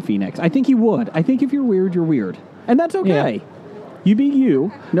 Joaquin Phoenix. I think he would. I think if you're weird, you're weird. And that's okay. Yeah. You be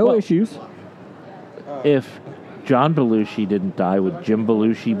you. No issues. If John Belushi didn't die, would Jim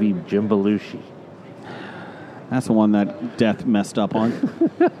Belushi be Jim Belushi? That's the one that Death messed up on.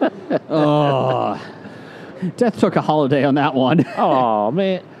 Oh, Death took a holiday on that one. Oh,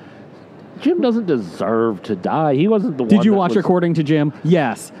 man. Jim doesn't deserve to die. He wasn't the one. Did you watch According to Jim?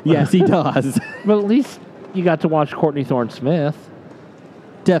 Yes. Yes, he does. But at least you got to watch Courtney Thorne-Smith.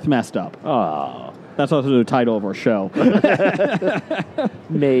 Death messed up. Oh. That's also the title of our show.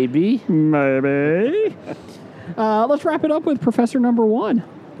 Maybe. Maybe. Let's wrap it up with Professor Number One.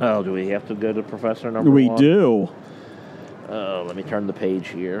 Oh, do we have to go to Professor Number We One? do. Let me turn the page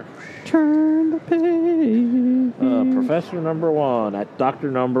here. Turn the page. Professor Number One at Dr.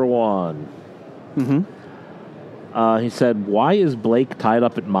 Number One. Mm-hmm. He said, "Why is Blake tied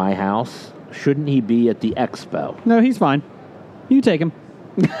up at my house? Shouldn't he be at the expo?" No, he's fine. You take him.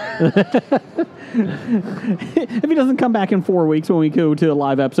 If he doesn't come back in 4 weeks when we go to a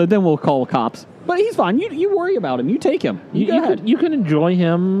live episode, then we'll call cops. But he's fine. You worry about him. You take him. Go ahead. You can enjoy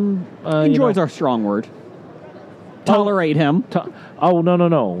him. Enjoy's our strong word. Tolerate him.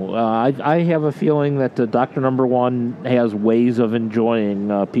 No. I have a feeling that Dr. Number One has ways of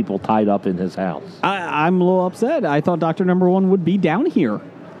enjoying people tied up in his house. I'm a little upset. I thought Dr. Number One would be down here.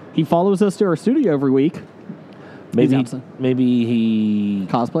 He follows us to our studio every week. Maybe he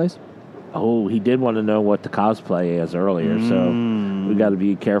Cosplays? Oh, he did want to know what to cosplay as earlier, so we got to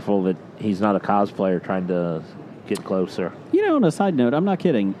be careful that he's not a cosplayer trying to get closer. You know, on a side note, I'm not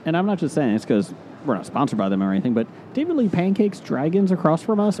kidding, and I'm not just saying it's because we're not sponsored by them or anything, but David Lee Pancake's dragons across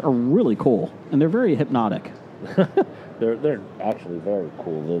from us are really cool, and they're very hypnotic. They're actually very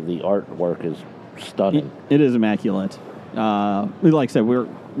cool. The artwork is stunning. It is immaculate. Like I said,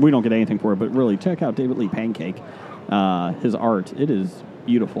 we don't get anything for it, but really check out David Lee Pancake. His art, it is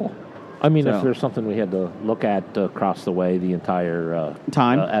beautiful. I mean, if there's something we had to look at across the way the entire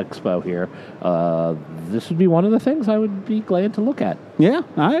time expo here, this would be one of the things I would be glad to look at. Yeah,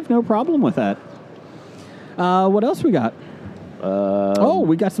 I have no problem with that. What else we got?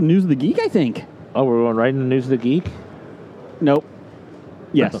 We got some News of the Geek, I think. Oh, we're going right into News of the Geek? Nope.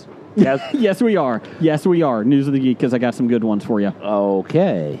 Yes. Yes. Yes, we are. Yes, we are. News of the Geek, because I got some good ones for you.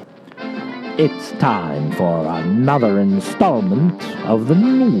 Okay. It's time for another installment of the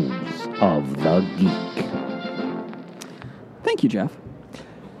News of the Geek. Thank you, Jeff.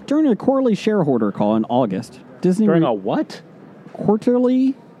 During a quarterly shareholder call in August, Disney... During a what?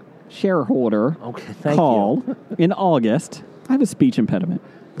 Quarterly shareholder call in August. I have a speech impediment.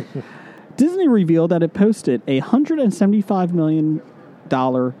 Disney revealed that it posted a $175 million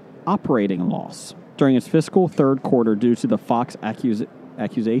operating loss during its fiscal third quarter due to the Fox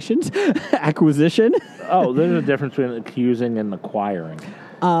acquisition. Oh, there's a difference between accusing and acquiring.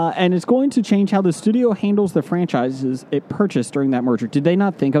 And it's going to change how the studio handles the franchises it purchased during that merger. Did they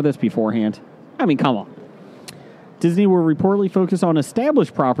not think of this beforehand? I mean, come on. Disney will reportedly focus on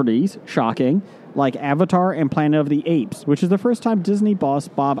established properties, shocking, like Avatar and Planet of the Apes, which is the first time Disney boss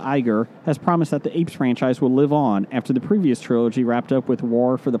Bob Iger has promised that the Apes franchise will live on after the previous trilogy wrapped up with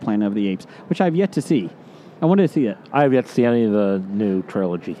War for the Planet of the Apes, which I've yet to see. I wanted to see it. I have yet to see any of the new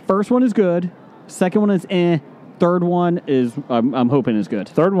trilogy. First one is good. Second one is eh. Third one is, I'm hoping, is good.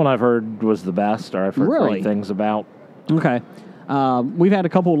 Third one I've heard was the best, or I've heard great things about. Okay. We've had a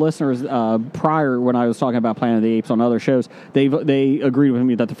couple of listeners prior when I was talking about Planet of the Apes on other shows. They agreed with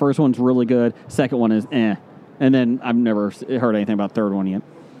me that the first one's really good. Second one is eh. And then I've never heard anything about the third one yet.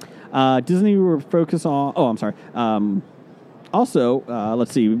 Disney will focus on... Oh, I'm sorry. Also,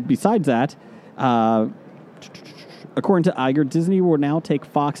 let's see. Besides that... according to Iger, Disney will now take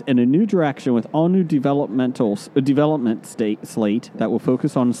Fox in a new direction with all new development slate that will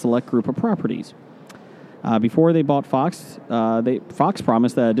focus on a select group of properties. Before they bought Fox, Fox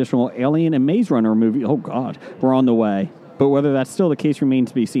promised that additional Alien and Maze Runner movie, were on the way. But whether that's still the case remains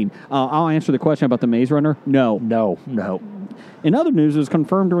to be seen. I'll answer the question about the Maze Runner. No. In other news, it was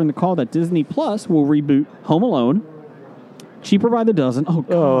confirmed during the call that Disney Plus will reboot Home Alone, Cheaper by the Dozen. Oh,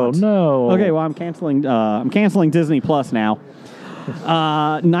 God. Oh, no. Okay, well, I'm canceling Disney Plus now.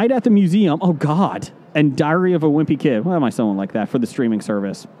 Night at the Museum. Oh, God. And Diary of a Wimpy Kid. Why am I someone like that for the streaming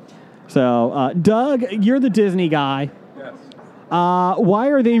service? So, Doug, you're the Disney guy. Yes. Why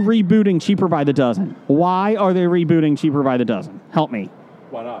are they rebooting Cheaper by the Dozen? Why are they rebooting Cheaper by the Dozen? Help me.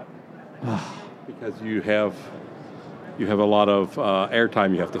 Why not? Because you have a lot of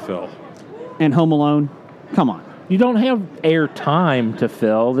airtime you have to fill. And Home Alone? Come on. You don't have airtime to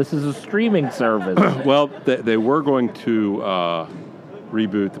fill. This is a streaming service. Well, they were going to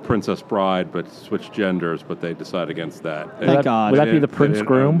reboot The Princess Bride, but switch genders, but they decided against that. Thank God. Would that be the Prince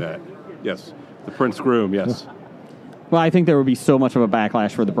Groom? Yes, the Prince Groom, yes. Well, I think there would be so much of a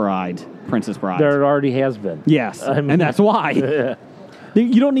backlash for the bride, Princess Bride. There already has been. Yes, and that's why.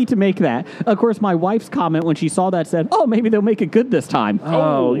 You don't need to make that. Of course, my wife's comment when she saw that said, "Oh, maybe they'll make it good this time."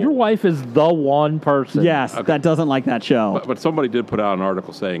 Oh, your wife is the one person. Yes, that doesn't like that show. But somebody did put out an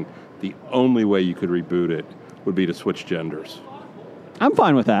article saying the only way you could reboot it would be to switch genders. I'm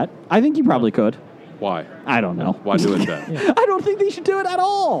fine with that. I think you probably could. Why? I don't know. Why do it then? I don't think they should do it at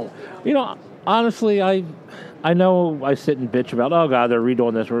all. You know, honestly, I know I sit and bitch about, oh, God, they're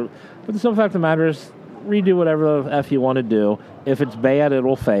redoing this. But the simple fact of the matter is, redo whatever the F you want to do. If it's bad,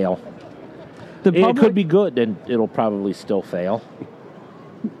 it'll fail. It could be good, and it'll probably still fail.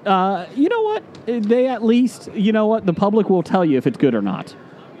 You know what? They at least, the public will tell you if it's good or not.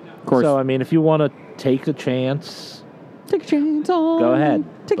 Of course. So, I mean, if you want to take a chance, take a chance on. Go ahead.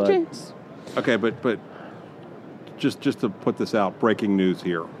 Take a chance. Okay, but just to put this out, breaking news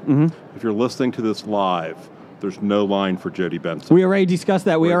here. Mm-hmm. If you're listening to this live, there's no line for Jodi Benson. We already discussed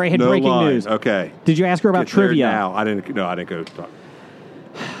that. We already had no breaking line. news. Okay. Did you ask her about Get there trivia? now. I didn't go talk.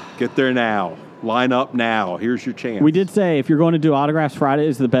 Get there now. Line up now. Here's your chance. We did say if you're going to do autographs, Friday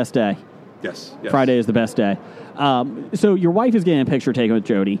is the best day. Yes. Friday is the best day. So your wife is getting a picture taken with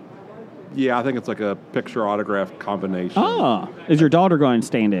Jodi. Yeah, I think it's like a picture autograph combination. Oh, is your daughter going to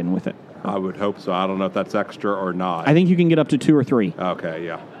stand in with it? I would hope so. I don't know if that's extra or not. I think you can get up to 2 or 3. Okay,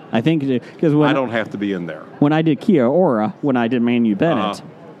 yeah. I think because I don't have to be in there. When I did Kia Ora, when I did Manu Bennett,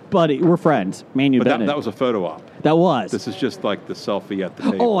 buddy, we're friends. Manu But Bennett. that was a photo op. That was. This is just like the selfie at the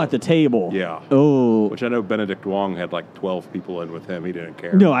table. Oh, at the table. Yeah. Oh. Which I know Benedict Wong had like 12 people in with him. He didn't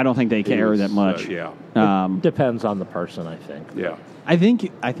care. No, I don't think they He care was, that much. yeah. Depends on the person, I think. Yeah. I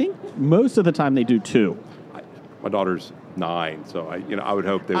think most of the time they do 2. My daughter's 9, so I would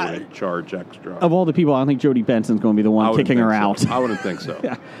hope they wouldn't charge extra. Of all the people, I don't think Jodi Benson's going to be the one kicking her out. I wouldn't think so.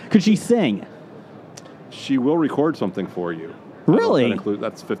 Yeah. Could she sing? She will record something for you. Really?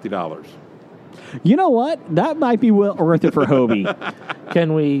 That's $50. You know what? That might be worth it for Hobie.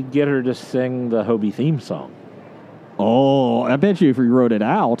 Can we get her to sing the Hobie theme song? Oh, I bet you if we wrote it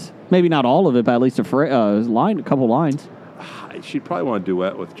out, maybe not all of it, but at least a couple lines. She'd probably want to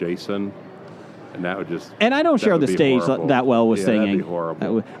duet with Jason, and that would just... And I don't share the be stage horrible. that well with singing. That'd be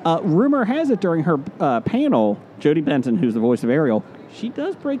horrible. Rumor has it during her panel, Jodi Benson, who's the voice of Ariel, she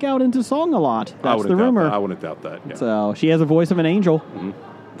does break out into song a lot. That's the rumor. I wouldn't doubt that. Yeah. So she has a voice of an angel. Mm-hmm.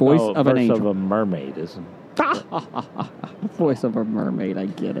 Voice of an angel. Voice of a mermaid, isn't it? Voice of a mermaid, I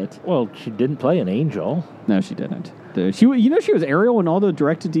get it. Well, she didn't play an angel. No, she didn't. She was Ariel in all the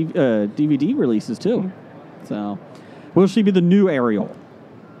direct-to-DVD releases, too. So, will she be the new Ariel?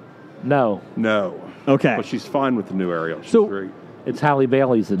 No. Okay. But she's fine with the new Ariel. She's It's Halle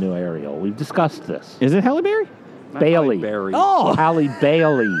Bailey's the new Ariel. We've discussed this. Is it Halle Berry? Bailey. Oh! Halle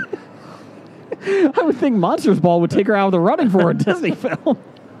Bailey. I would think Monsters Ball would take her out of the running for a Disney film.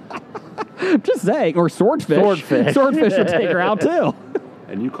 I'm just saying. Or Swordfish. Swordfish would take her out, too.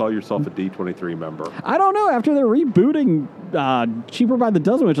 And you call yourself a D23 member. I don't know. After they're rebooting Cheaper by the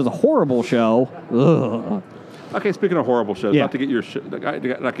Dozen, which is a horrible show. Ugh. Okay, speaking of horrible shows, Yeah. not to get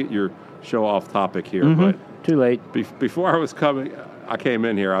your show off topic here, Mm-hmm. but Too late. before I came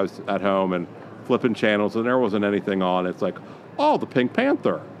in here, I was at home and flipping channels, and there wasn't anything on. It's like, oh, the Pink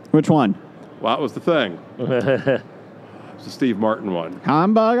Panther. Which one? Well, that was the thing. It's the Steve Martin one.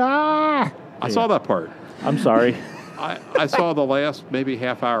 Hamburger! I saw that part. I'm sorry. I saw the last maybe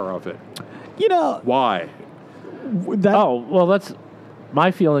half hour of it. You know, Why? that, Oh, well, that's...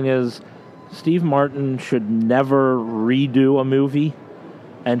 My feeling is Steve Martin should never redo a movie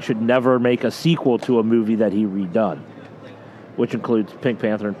and should never make a sequel to a movie that he redone, which includes Pink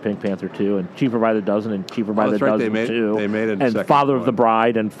Panther and Pink Panther 2 and Cheaper by the Dozen and Cheaper by the that's right. Dozen 2 They made it a and second Father of one. the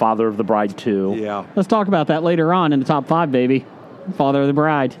Bride and Father of the Bride 2. Yeah. let's talk about that later on in the top 5, baby. Father of the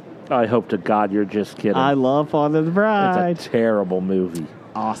Bride. I hope to God you're just kidding. I love Father of the Bride. It's a terrible movie.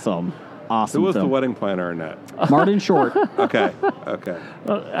 Awesome. Who was the film. wedding planner in that? Martin Short. Okay.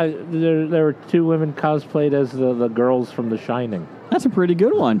 There were 2 women cosplayed as the girls from The Shining. That's a pretty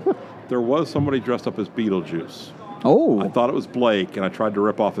good one. There was somebody dressed up as Beetlejuice. I Oh. thought it was Blake, and I tried to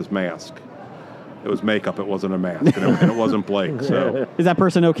rip off his mask. It was makeup. It wasn't a mask, and it wasn't Blake. So Is that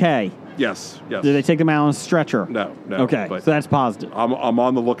person okay? yes. Did they take them out on a stretcher? No. Okay, But so that's positive. I'm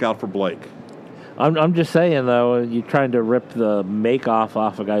on the lookout for Blake. I'm just saying, though, you're trying to rip the make-off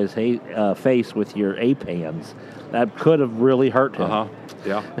off a guy's face with your ape hands. That could have really hurt him.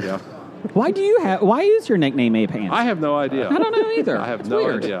 Yeah. Why is your nickname Ape Hands? I have no idea. I don't know either. I have It's no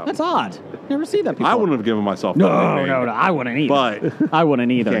weird. idea. That's odd. Never see that before. I wouldn't have given myself that No, nickname. I wouldn't either. But I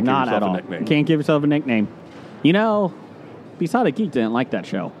wouldn't either. can't give Not yourself at a all. nickname. Can't give yourself a nickname. You know, Beside a Geek didn't like that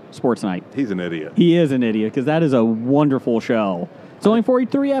show, Sports Night. he's an idiot. He is an idiot because that is a wonderful show. It's only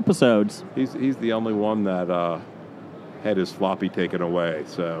 43 episodes. He's the only one that had his floppy taken away.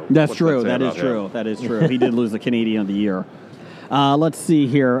 So That's what's true. say That is about him? true. That is true. He did lose the Canadian of the Year. Let's see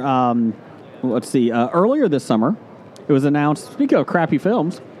here. Earlier this summer, it was announced, speaking of crappy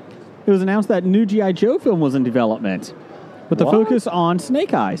films, it was announced that new G.I. Joe film was in development with the What? focus on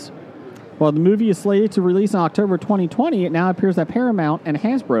Snake Eyes. While the movie is slated to release in October 2020, it now appears that Paramount and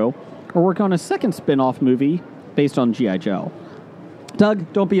Hasbro are working on a second spin-off movie based on G.I. Joe.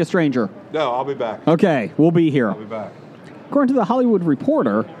 Doug, don't be a stranger. No, I'll be back. Okay, we'll be here. I'll be back. According to the Hollywood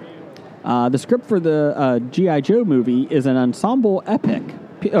Reporter, the script for the G.I. Joe movie is an ensemble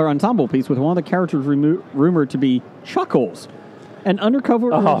piece with one of the characters rumored to be Chuckles, an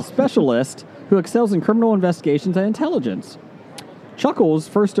undercover specialist who excels in criminal investigations and intelligence. Chuckles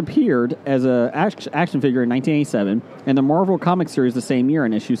first appeared as an action figure in 1987 in the Marvel comic series the same year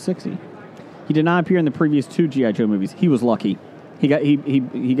in issue 60. He did not appear in the previous 2 G.I. Joe movies. He was lucky. He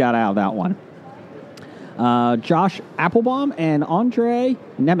got out of that one. Josh Applebaum and Andre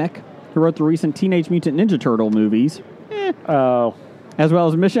Nemec, who wrote the recent Teenage Mutant Ninja Turtle movies, as well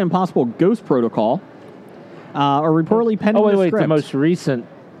as Mission Impossible Ghost Protocol, are reportedly penning the script. The most recent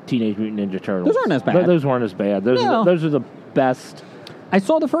Teenage Mutant Ninja Turtles. Those aren't as bad. Those weren't as bad. Those are the best. I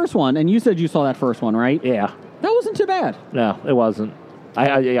saw the first one, and you said you saw that first one, right? Yeah. That wasn't too bad. No, it wasn't.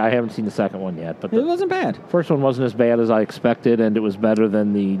 I haven't seen the second one yet, but It wasn't bad. first one wasn't as bad as I expected, and it was better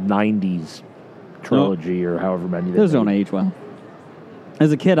than the 90s trilogy or however many they Those made. don't age well.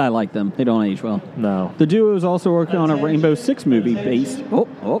 As a kid, I liked them. They don't age well. No. The duo is also working on a Rainbow Six movie based...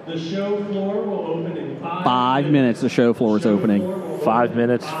 The show floor will open in 5 minutes, the show floor is opening. 5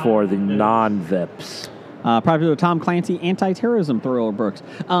 minutes for the non-VIPs. Popular Tom Clancy anti-terrorism thriller books.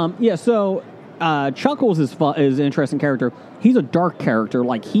 Chuckles is an interesting character. He's a dark character.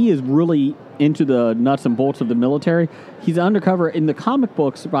 Like, he is really into the nuts and bolts of the military. He's undercover in the comic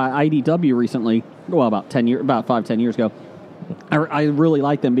books by IDW recently. Well, about 5-10 years ago. I really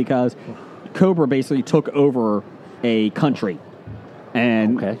like them because Cobra basically took over a country,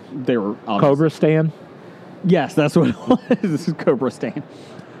 and they were Cobra Stan? Yes, that's what it was. This is Cobra Stan,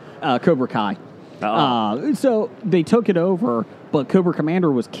 Cobra Kai. So they took it over, but Cobra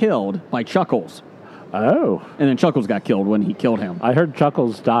Commander was killed by Chuckles. Oh. And then Chuckles got killed when he killed him. I heard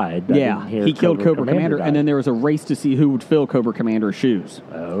Chuckles died. I Yeah, didn't hear he killed Cobra Commander, died. and then there was a race to see who would fill Cobra Commander's shoes.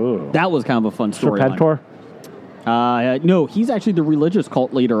 Oh. That was kind of a fun storyline. Serpentor? No, he's actually the religious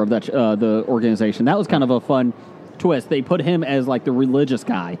cult leader of that the organization. That was kind of a fun twist. They put him as like the religious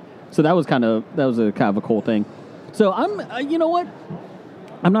guy, so that was a kind of a cool thing. So you know what?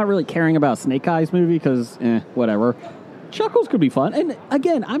 I'm not really caring about Snake Eyes movie because whatever. Chuckles could be fun, and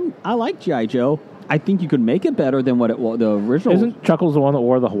again, I like G.I. Joe. I think you could make it better than what it was the original. Isn't Chuckles the one that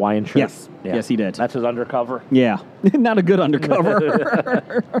wore the Hawaiian shirt? Yes. Yeah. Yes, he did. That's his undercover. Yeah, not a good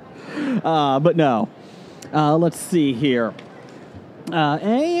undercover. But no. Let's see here.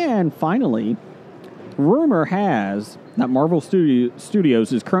 And finally, rumor has that Marvel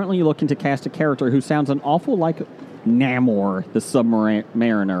Studios is currently looking to cast a character who sounds an awful like Namor, the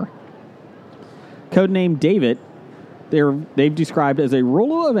Submariner. Codenamed David, they've described as a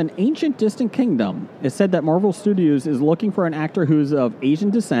ruler of an ancient distant kingdom. It's said that Marvel Studios is looking for an actor who is of Asian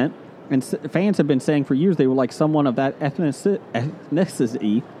descent, and fans have been saying for years they would like someone of that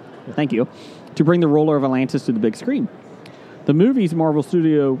ethnicity. Thank you. To bring the ruler of Atlantis to the big screen. The movies Marvel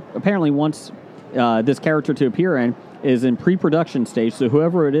Studio apparently wants this character to appear in is in pre-production stage, so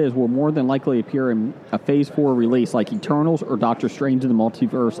whoever it is will more than likely appear in a Phase 4 release like Eternals or Doctor Strange in the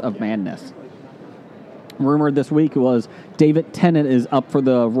Multiverse of Madness. Rumored this week was David Tennant is up for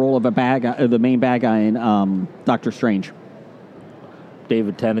the role of the main bad guy in Doctor Strange.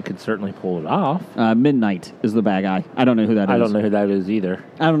 David Tennant could certainly pull it off. Midnight is the bad guy. I don't know who that is. I don't know who that is either.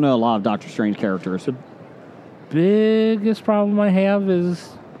 I don't know a lot of Doctor Strange characters. Biggest problem I have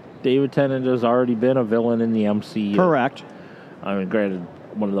is David Tennant has already been a villain in the MCU. Correct. I mean, granted,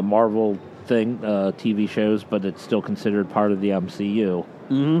 one of the Marvel TV shows, but it's still considered part of the MCU.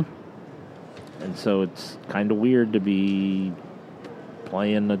 Mm-hmm. And so it's kind of weird to be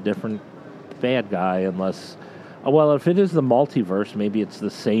playing a different bad guy unless... Well, if it is the multiverse, maybe it's the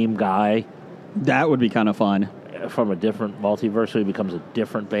same guy That would be kind of fun. from a different multiverse, so he becomes a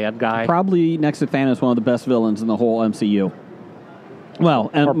different bad guy. Probably next to Thanos, one of the best villains in the whole MCU. Well,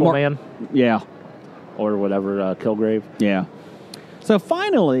 and Purple Man Yeah, or whatever, Kilgrave. yeah. So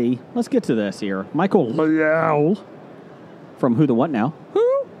finally, let's get to this here. Michael Liao from Who the What Now?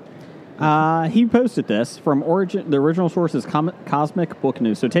 Who? He posted this from Origin. The original source is Cosmic Book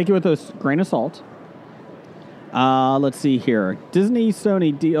News, so take it with a grain of salt. Let's see here. Disney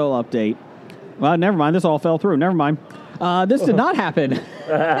Sony deal update. Well, never mind. This all fell through. Never mind. This did not happen.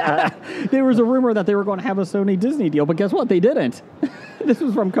 There was a rumor that they were going to have a Sony Disney deal, but guess what? They didn't. This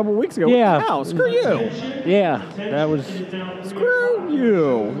was from a couple weeks ago. Yeah. Wow, screw you. Yeah, that was... Screw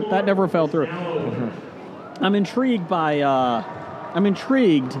you. That never fell through. I'm intrigued to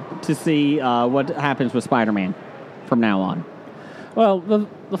see what happens with Spider-Man from now on. Well,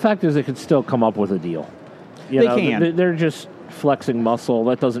 the fact is they could still come up with a deal. They can. They're just flexing muscle.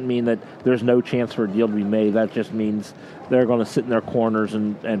 That doesn't mean that there's no chance for a deal to be made. That just means they're going to sit in their corners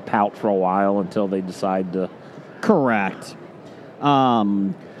and pout for a while until they decide to... Correct.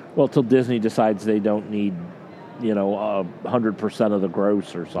 Well, till Disney decides they don't need, 100% of the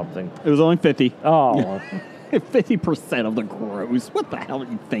gross or something. It was only 50. Oh. 50% of the gross. What the hell are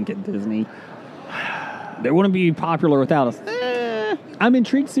you thinking, Disney? They wouldn't be popular without us. I'm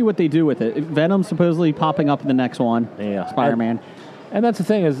intrigued to see what they do with it. Venom's supposedly popping up in the next one. Yeah. Spider-Man. And that's the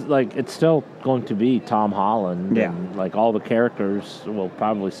thing is, it's still going to be Tom Holland. Yeah. And, all the characters will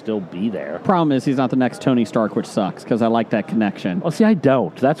probably still be there. Problem is, he's not the next Tony Stark, which sucks, because I like that connection. Well, see, I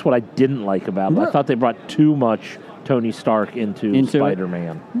don't. That's what I didn't like about it. I thought they brought too much Tony Stark into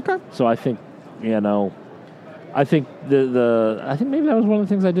Spider-Man. Okay. So I think, I think I think maybe that was one of the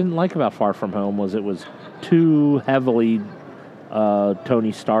things I didn't like about Far From Home was it was too heavily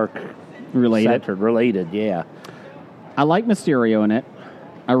Tony Stark related, yeah. I like Mysterio in it.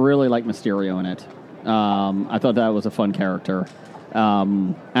 I really like Mysterio in it. I thought that was a fun character.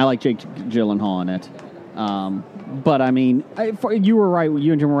 I like Jake Gyllenhaal in it. But I mean, you were right.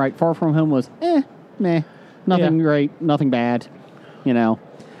 You and Jim were right. Far From Home was meh, nothing great, nothing bad.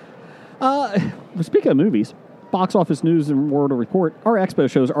 Speaking of movies, box office news and World Report. Our expo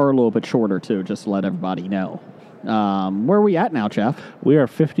shows are a little bit shorter too, just to let everybody know. Where are we at now, Jeff? We are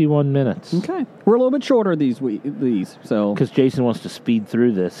 51 minutes. Okay, we're a little bit shorter these so because Jason wants to speed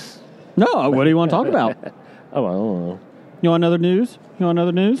through this. No, what do you want to talk about? Oh, I don't know. You want another news?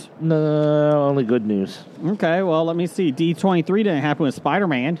 No, only good news. Okay, well, let me see. D23 didn't happen with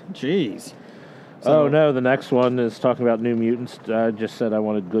Spider-Man. Jeez. Oh, no, the next one is talking about New Mutants. I just said I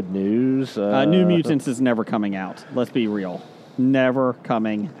wanted good news. New Mutants is never coming out. Let's be real. Never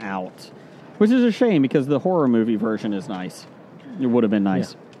coming out. Which is a shame, because the horror movie version is nice. It would have been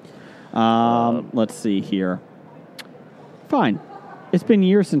nice. Yeah. Let's see here. Fine. It's been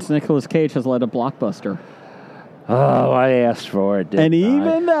years since Nicolas Cage has led a blockbuster. Oh, I asked for it, didn't I?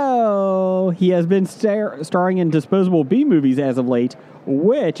 Even though he has been starring in disposable B movies as of late,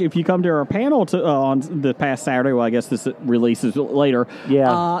 which, if you come to our panel on the past Saturday, well, I guess this releases later.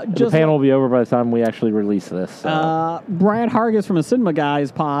 Yeah, the panel will be over by the time we actually release this. So. Brad Hargis from the Cinema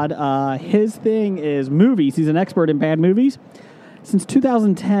Guys pod, his thing is movies. He's an expert in bad movies. Since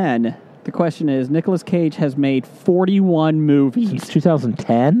 2010, the question is, Nicolas Cage has made 41 movies. Since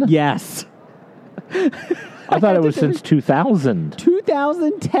 2010? Yes. I thought it was since 2000.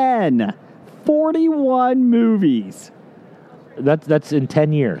 2010. 41 movies. That's in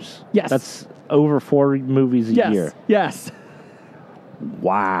 10 years. Yes. That's over 4 movies a year. Yes.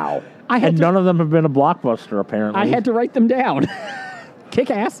 Wow. None of them have been a blockbuster, apparently. I had to write them down. Kick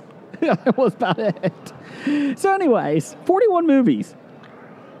ass. That was about it. So anyways, 41 movies.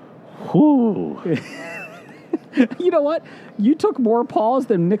 Whew. You know what? You took more pause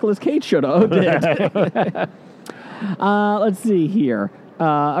than Nicolas Cage should have. Let's see here.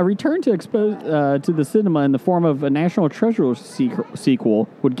 A return to the cinema in the form of a National Treasure sequel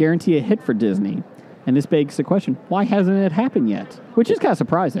would guarantee a hit for Disney. And this begs the question, why hasn't it happened yet? Which is kind of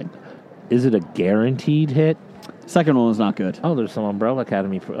surprising. Is it a guaranteed hit? Second one was not good. Oh, there's some Umbrella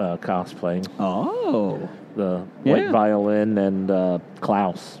Academy cosplaying. Oh. The White Violin and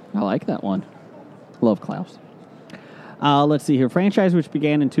Klaus. I like that one. Love Klaus. Let's see here. Franchise which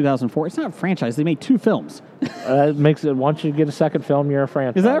began in 2004. It's not a franchise. They made 2 films. It makes it. Once you get a second film, you're a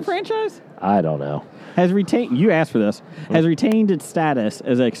franchise. Is that a franchise? I don't know. Has retained. You asked for this. Has retained its status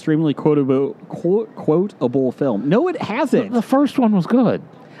as an extremely quotable film. No, it hasn't. The first one was good.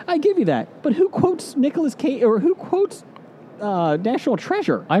 I give you that. But who quotes Nicolas Cage or who quotes National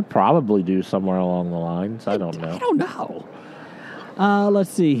Treasure? I probably do somewhere along the lines. I don't know. I don't know. Let's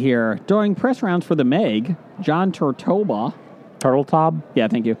see here. During press rounds for The Meg, John Turteltaub, yeah,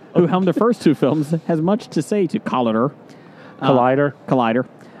 thank you, who helmed the first 2 films, has much to say to Collider,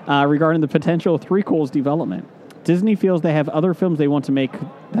 regarding the potential threequels development. Disney feels they have other films they want to make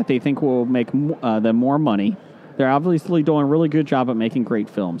that they think will make them more money. They're obviously doing a really good job at making great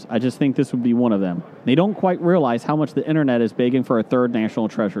films. I just think this would be one of them. They don't quite realize how much the internet is begging for a third National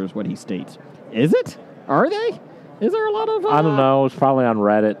Treasure, is what he states. Is it? Are they? Is there a lot of... I don't know. It's probably on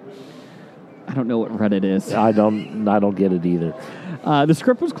Reddit. I don't know what Reddit is. I don't get it either. The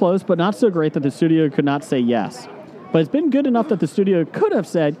script was close, but not so great that the studio could not say yes. But it's been good enough that the studio could have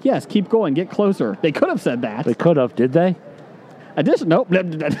said, yes, keep going, get closer. They could have said that. They could have, did they? Nope.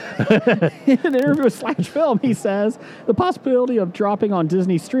 In an interview with Slash Film, he says, the possibility of dropping on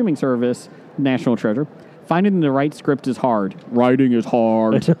Disney's streaming service, National Treasure, finding the right script is hard. Writing is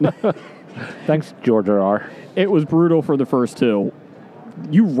hard. Thanks, George R.R. It was brutal for the first two.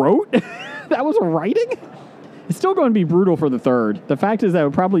 You wrote? That was a writing? It's still going to be brutal for the third. The fact is that it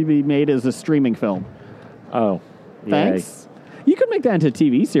would probably be made as a streaming film. Oh. Thanks. You could make that into a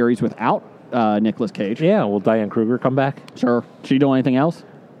TV series without Nicolas Cage. Yeah, will Diane Kruger come back? Sure. She doing anything else?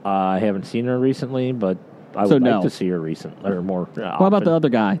 I haven't seen her recently, but I would like to see her more What about the other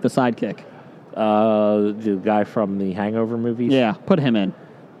guy, the sidekick? The guy from the Hangover movies? Yeah, put him in.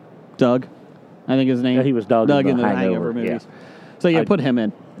 Doug, I think his name. Yeah, he was Doug in in the the Hangover Hangover, movies. So yeah, put him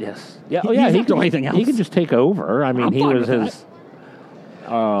in. Yes. Yeah. He doesn't do anything else. He could just take over. I mean, I'm he fine was with his.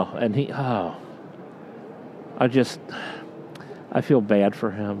 And he. Oh. I feel bad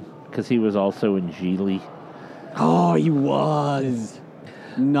for him because he was also in Geely. Oh, he was.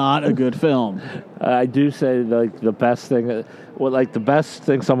 Not a good film. I do say the best thing. The best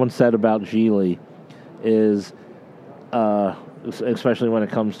thing someone said about Geely is, especially when it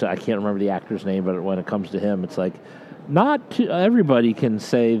comes to, I can't remember the actor's name, but when it comes to him, it's like, everybody can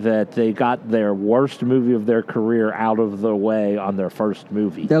say that they got their worst movie of their career out of the way on their first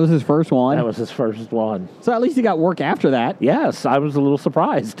movie. That was his first one? That was his first one. So at least he got work after that. Yes, I was a little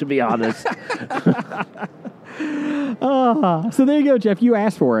surprised, to be honest. So there you go, Jeff. You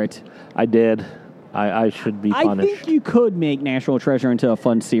asked for it. I did. I should be punished. I think you could make National Treasure into a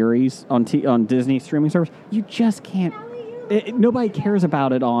fun series on Disney streaming service. You just can't. Nobody cares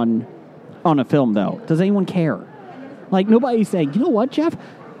about it on a film, though. Does anyone care? Like, nobody's saying, you know what, Jeff?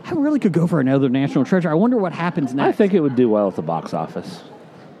 I really could go for another National Treasure. I wonder what happens next. I think it would do well at the box office.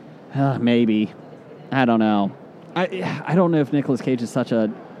 Maybe. I don't know. I don't know if Nicolas Cage is such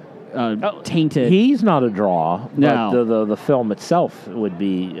a tainted... He's not a draw. No. But the film itself would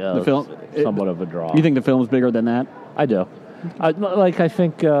be the film, somewhat of a draw. You think the film's bigger than that? I do. I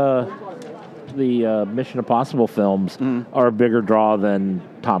think the Mission Impossible films are a bigger draw than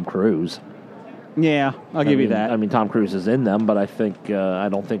Tom Cruise. Yeah, I'll give you that. I mean, Tom Cruise is in them, but I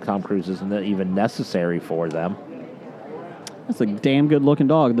don't think Tom Cruise is even necessary for them. That's a damn good-looking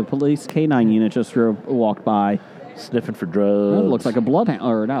dog. The police K9 unit just walked by. Sniffing for drugs. That looks like a bloodhound,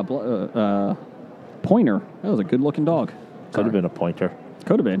 or not, pointer. That was a good-looking dog. Could have been a pointer.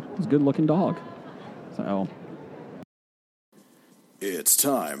 Could have been. It was a good-looking dog. So. It's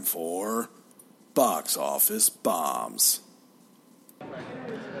time for Box Office Bombs.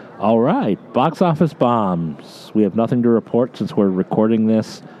 All right, box office bombs. We have nothing to report since we're recording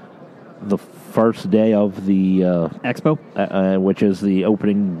this the first day of the Expo, which is the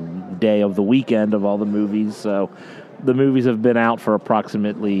opening day of the weekend of all the movies. So the movies have been out for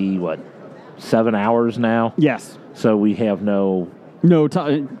approximately 7 hours now. Yes. So we have no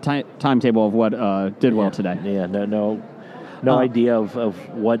timetable of what did well today. Yeah, no idea of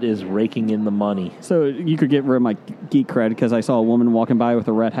what is raking in the money. So you could get rid of my geek cred because I saw a woman walking by with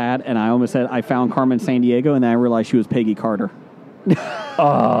a red hat, and I almost said I found Carmen Sandiego, and then I realized she was Peggy Carter.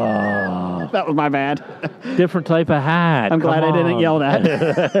 Oh, that was my bad. Different type of hat. I'm glad I didn't yell that.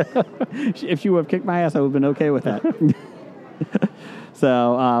 If she would have kicked my ass, I would have been okay with that.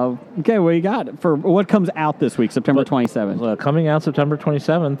 So, okay, what you got for what comes out this week, September 27th? Coming out September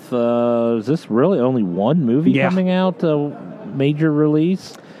 27th, is this really only one movie coming out, major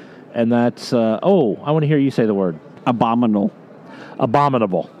release? And that's, I want to hear you say the word. Abominable.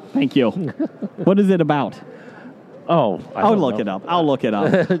 Thank you. What is it about? I'll look it up.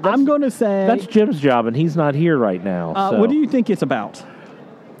 I'm going to say... That's Jim's job, and he's not here right now. What do you think it's about?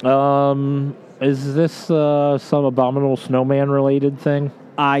 Is this some Abominable Snowman related thing?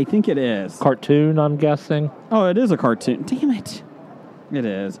 I think it is. Cartoon, I'm guessing? Oh, it is a cartoon. Damn it. It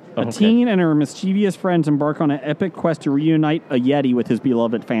is. A teen and her mischievous friends embark on an epic quest to reunite a Yeti with his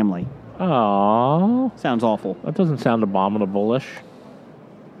beloved family. Aww. Sounds awful. That doesn't sound abominable-ish.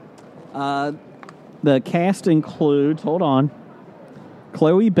 The cast includes, hold on,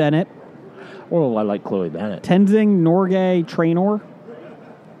 Chloe Bennett. Oh, I like Chloe Bennett. Tenzing Norgay Traynor.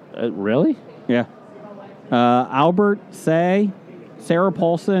 Really? Yeah. Albert Say, Sarah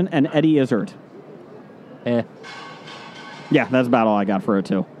Paulson, and Eddie Izzard. Yeah, that's about all I got for it,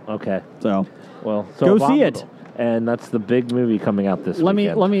 too. Okay. So go see it. And that's the big movie coming out this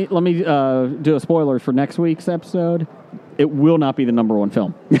weekend. Let me do a spoiler for next week's episode. It will not be the number one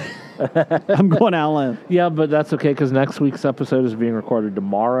film. I'm going out on a limb. Yeah, but that's okay because next week's episode is being recorded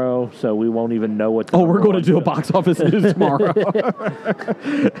tomorrow, so we won't even know what. Oh, we're going to do a box office news tomorrow.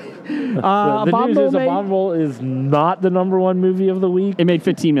 The news is Abominable is not the number one movie of the week. It made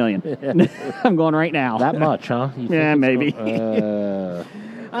 $15 million. I'm going right now. That much, huh? You think Yeah, it's maybe. go-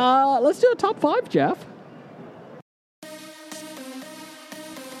 Let's do a top 5, Jeff.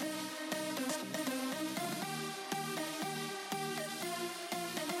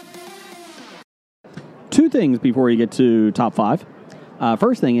 Two things before you get to top 5.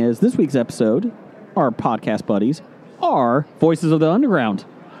 First thing is, this week's episode, our podcast buddies, are Voices of the Underground.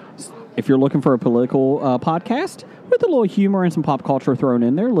 If you're looking for a political podcast with a little humor and some pop culture thrown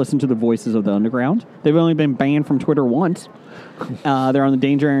in there, listen to the Voices of the Underground. They've only been banned from Twitter once. They're on the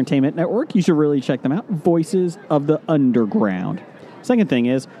Danger Entertainment Network. You should really check them out. Voices of the Underground. Second thing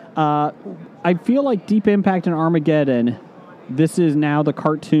is, I feel like Deep Impact and Armageddon, this is now the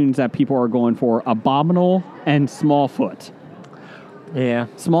cartoons that people are going for. Abominable and Smallfoot. Yeah.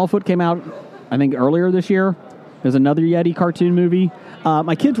 Smallfoot came out, I think, earlier this year. There's another Yeti cartoon movie.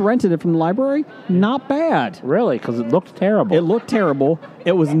 My kids rented it from the library. Not bad. Really? Because it looked terrible. It looked terrible.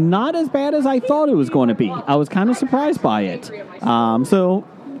 It was not as bad as I thought it was going to be. I was kind of surprised by it. So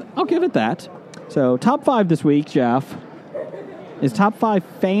I'll give it that. So top 5 this week, Jeff, is top 5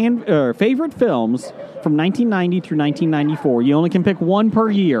 favorite films from 1990 through 1994. You only can pick one per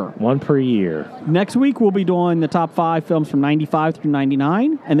year. One per year. Next week, we'll be doing the top 5 films from 95 through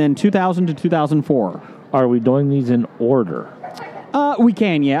 99, and then 2000 to 2004. Are we doing these in order? We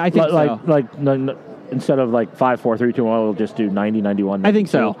can, yeah. I think so. No, instead of like 5, 4, 3, 2, 1, we'll just do 90, 91, 92. I think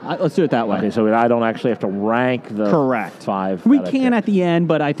so. Let's do it that way. Okay, so I don't actually have to rank the Correct. 5. We can at the end,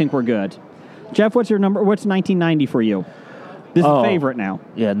 but I think we're good. Jeff, what's your number? What's 1990 for you? This is a favorite now.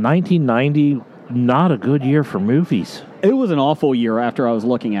 Yeah, 1990, not a good year for movies. It was an awful year after I was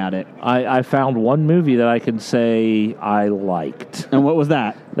looking at it. I found one movie that I can say I liked. And what was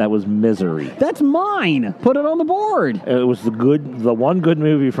that? That was Misery. That's mine. Put it on the board. It was the one good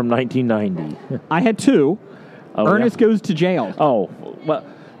movie from 1990. I had 2. Oh, Ernest Goes to Jail. Oh, well.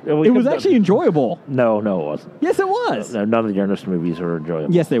 It was actually enjoyable. No, it wasn't. Yes, it was. No, none of the Ernest movies were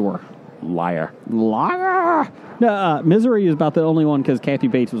enjoyable. Yes, they were. Liar. Liar. No, Misery is about the only one because Kathy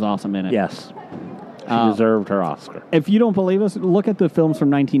Bates was awesome in it. Yes. She deserved her Oscar. If you don't believe us, look at the films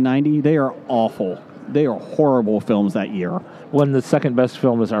from 1990. They are awful. They are horrible films that year. When the second best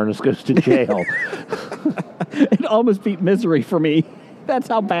film is Ernest Goes to Jail. It almost beat Misery for me. That's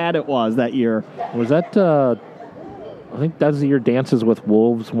how bad it was that year. Was that, I think that's the year Dances with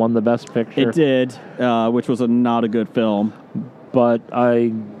Wolves won the best picture. It did, which was not a good film. But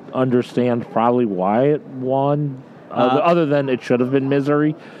I understand probably why it won, other than it should have been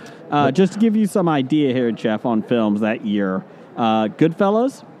Misery. Just to give you some idea here, Jeff, on films that year.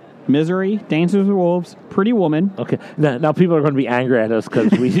 Goodfellas, Misery, Dances with Wolves, Pretty Woman. Okay, now people are going to be angry at us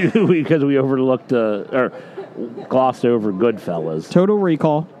because we overlooked or glossed over Goodfellas. Total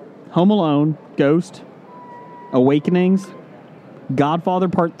Recall, Home Alone, Ghost, Awakenings, Godfather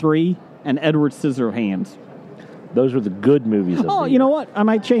Part 3, and Edward Scissorhands. Those were the good movies of the Oh, year. you know what? I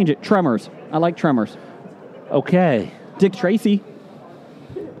might change it. Tremors. I like Tremors. Okay. Dick Tracy.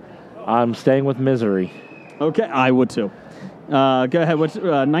 I'm staying with Misery. Okay, I would too. Go ahead. What's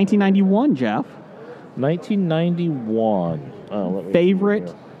 1991, Jeff? 1991. Let me Favorite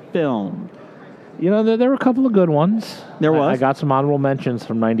see here. film? You know, there were a couple of good ones. There was? I got some honorable mentions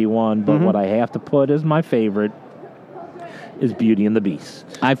from 91, but what I have to put as my favorite is Beauty and the Beast.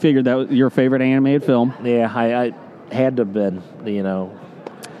 I figured that was your favorite animated film. Yeah, I had to have been, you know.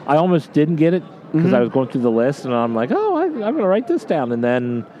 I almost didn't get it because I was going through the list, and I'm like, oh, I'm going to write this down. And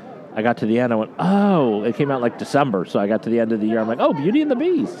then I got to the end, I went, oh, it came out like December. So I got to the end of the year, I'm like, oh, Beauty and the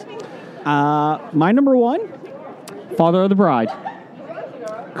Beast. My number 1, Father of the Bride.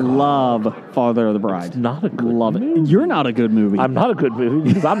 Love Father of the Bride. It's not a good Love movie. it. You're not a good movie. I'm not a good movie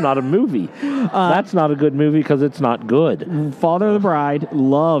because I'm not a movie. That's not a good movie because it's not good. Father of the Bride.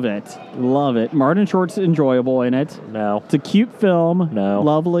 Love it. Love it. Martin Short's enjoyable in it. No. It's a cute film. No.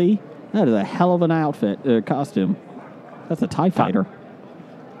 Lovely. That is a hell of an outfit, costume. That's a TIE fighter.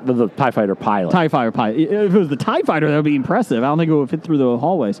 The TIE Fighter pilot. TIE fighter pilot. If it was the TIE fighter, that would be impressive. I don't think it would fit through the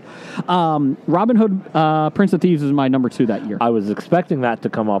hallways. Robin Hood, Prince of Thieves is my number 2 that year. I was expecting that to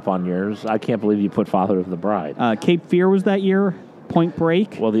come up on yours. I can't believe you put Father of the Bride. Cape Fear was that year. Point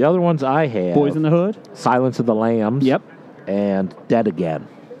Break. Well, the other ones I have... Boys in the Hood. Silence of the Lambs. Yep. And Dead Again.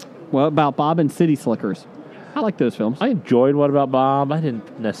 What about Bob and City Slickers? I like those films. I enjoyed What About Bob. I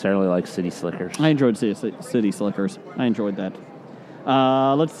didn't necessarily like City Slickers. I enjoyed City Slickers. I enjoyed that.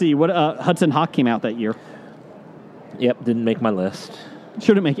 Let's see. What Hudson Hawk came out that year. Yep, didn't make my list.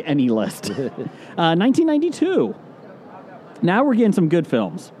 Shouldn't make any list. 1992. Now we're getting some good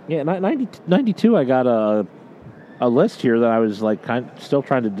films. Yeah, 92, I got a list here that I was like still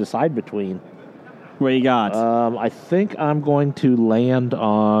trying to decide between. What you got? I think I'm going to land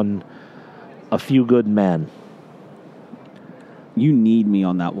on A Few Good Men. You need me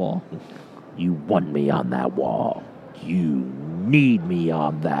on that wall. You want me on that wall. You need me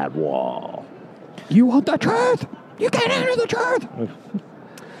on that wall. You want the truth? You can't handle the truth.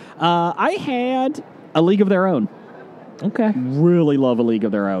 I had A League of Their Own. Okay. Really love A League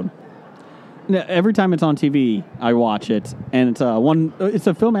of Their Own. Now, every time it's on TV, I watch it, and it's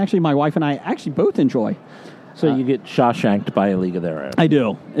a film actually my wife and I actually both enjoy. So you get Shawshanked by A League of Their Own. I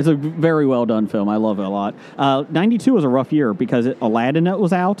do. It's a very well done film. I love it a lot. 92 was a rough year because Aladdin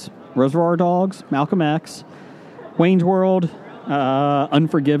was out, Reservoir Dogs, Malcolm X, Wayne's World,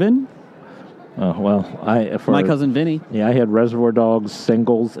 Unforgiven. Oh, well, My Cousin Vinny. Yeah, I had Reservoir Dogs,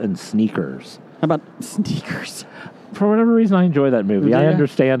 Singles, and Sneakers. How about Sneakers? For whatever reason, I enjoy that movie. Yeah. I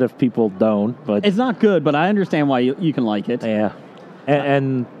understand if people don't, but It's not good, but I understand why you can like it. yeah.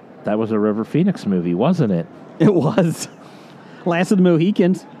 And that was a River Phoenix movie, wasn't it? It was. Last of the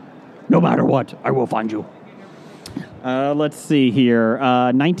Mohicans. No matter what, I will find you. Let's see here.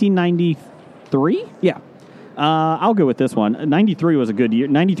 1993? Yeah. I'll go with this one. 93 was a good year.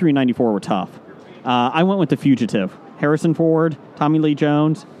 93 and 94 were tough. I went with The Fugitive. Harrison Ford, Tommy Lee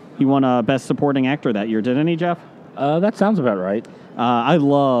Jones. He won Best Supporting Actor that year, didn't he, Jeff? That sounds about right. I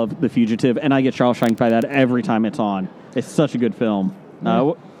love The Fugitive, and I get Shawshank by that every time it's on. It's such a good film.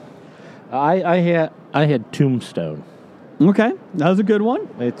 I had Tombstone. Okay, that was a good one.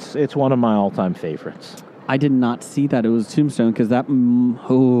 It's one of my all-time favorites. I did not see that it was Tombstone because that.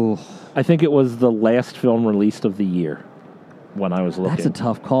 I think it was the last film released of the year when I was looking. That's a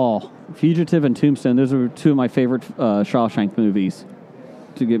tough call. Fugitive and Tombstone, those are two of my favorite Shawshank movies.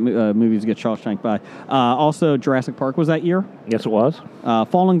 To get movies to get Shawshank by. Also, Jurassic Park was that year. Yes, it was.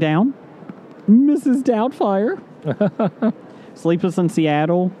 Falling Down, Mrs. Doubtfire, Sleepless in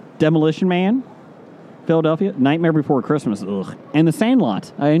Seattle, Demolition Man, Philadelphia, Nightmare Before Christmas, and The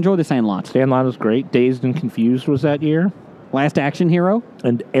Sandlot. I enjoy The Sandlot. Sandlot was great. Dazed and Confused was that year. Last Action Hero.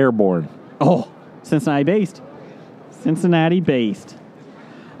 And Airborne. Oh, Cincinnati-based.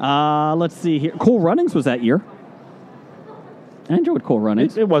 Let's see here. Cool Runnings was that year. I enjoyed Cool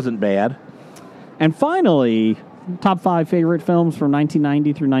Runnings. It wasn't bad. And finally, top 5 favorite films from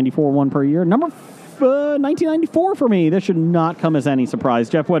 1990 through 94, one per year. Number 1994 for me. This should not come as any surprise.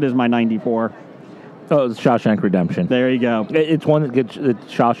 Jeff, what is my 94? Oh, it's Shawshank Redemption. There you go. It's one that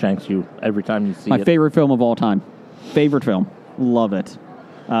Shawshanks you every time you see it. My favorite film of all time. Favorite film. Love it.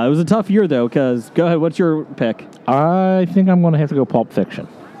 It was a tough year, though, because... Go ahead, what's your pick? I think I'm going to have to go Pulp Fiction.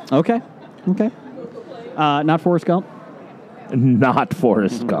 Okay. Not Forrest Gump? Not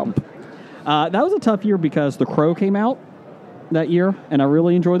Forrest Gump. That was a tough year because The Crow came out that year, and I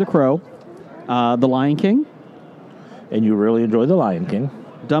really enjoyed The Crow. The Lion King. And you really enjoyed The Lion King.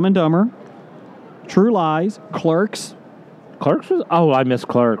 Dumb and Dumber. True Lies. Clerks. Clerks was... Oh, I miss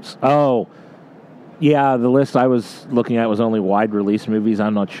Clerks. Oh, yeah, the list I was looking at was only wide release movies.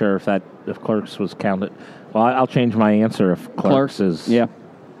 I'm not sure if Clerks was counted. Well, I'll change my answer if Clerks is... Yeah.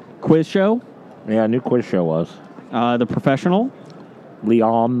 Quiz Show. Yeah, I knew Quiz Show was. The Professional.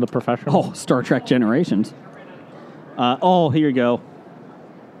 Leon the Professional. Oh, Star Trek Generations. Here you go.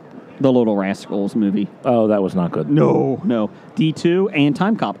 The Little Rascals movie. Oh, that was not good. No. D2 and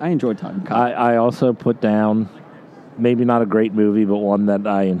Time Cop. I enjoyed Time Cop. I also put down, maybe not a great movie, but one that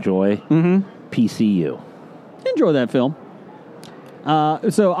I enjoy. Mm-hmm. PCU. Enjoy that film.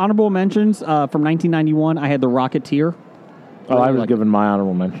 So honorable mentions from 1991. I had The Rocketeer. Oh, I was given my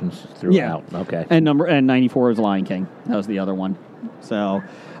honorable mentions throughout. Yeah. Okay. And 94 was Lion King. That was the other one. So,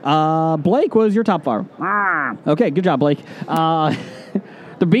 Blake, what was your top 5? Okay, good job, Blake. The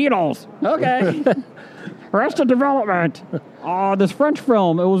Beatles. Okay. Arrested Development. This French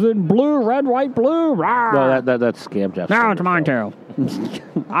film. It was in blue, red, white, blue. No, that's Scam Jeff. No, it's mine too.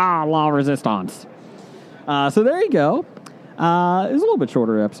 La Resistance. So there you go. It was a little bit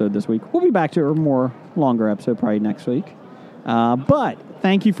shorter episode this week. We'll be back to a more longer episode probably next week. But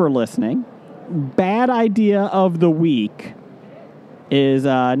thank you for listening. Bad idea of the week is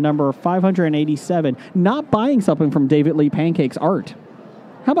number 587. Not buying something from David Lee Pancake's art.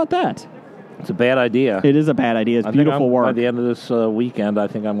 How about that? It's a bad idea. It is a bad idea. It's beautiful work. By the end of this weekend, I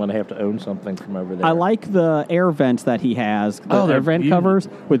think I'm going to have to own something from over there. I like the air vents that he has. The air vent covers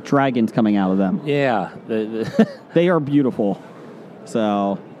with dragons coming out of them. Yeah. They are beautiful.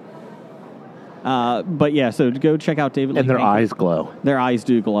 So, but yeah, so go check out David Lee And their Pancake. eyes glow. Their eyes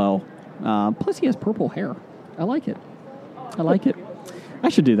do glow. Plus, he has purple hair. I like it. I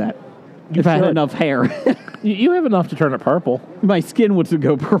should do that. If I had should. enough hair. You have enough to turn it purple. My skin would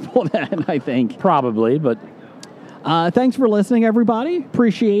go purple then, I think. Probably, but Thanks for listening, everybody.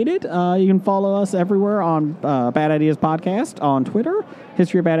 Appreciate it. You can follow us everywhere on Bad Ideas Podcast on Twitter,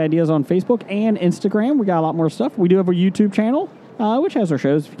 History of Bad Ideas on Facebook and Instagram. We got a lot more stuff. We do have a YouTube channel, which has our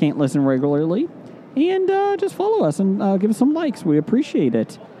shows if you can't listen regularly. And just follow us and give us some likes. We appreciate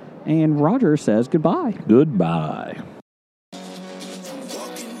it. And Roger says goodbye. goodbye.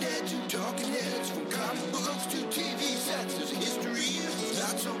 Walking Dead to Talking Heads, from comic books to TV sets, there's a history. It's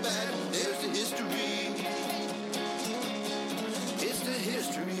not so bad. There's the history. It's the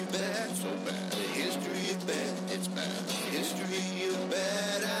history of bad, so bad. The history of bad, it's bad. The history of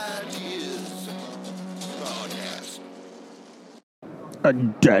bad ideas. Podcast.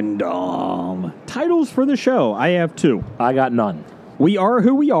 Addendum. Titles for the show. I have 2. I got none. We Are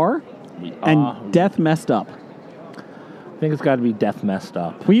Who We Are and Death Messed Up. I think it's got to be Death Messed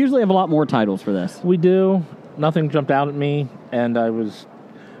Up. We usually have a lot more titles for this. We do. Nothing jumped out at me, and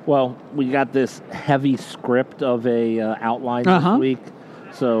we got this heavy script of a outline this week,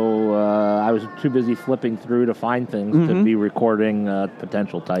 so I was too busy flipping through to find things to be recording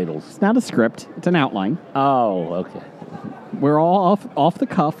potential titles. It's not a script. It's an outline. Oh, okay. We're all off the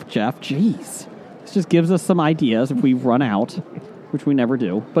cuff, Jeff. Jeez. This just gives us some ideas if we run out, which we never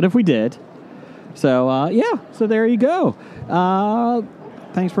do. But if we did. So, So there you go.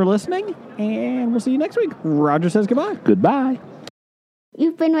 Thanks for listening, and we'll see you next week. Roger says goodbye. Goodbye.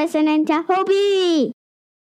 You've been listening to Hobie.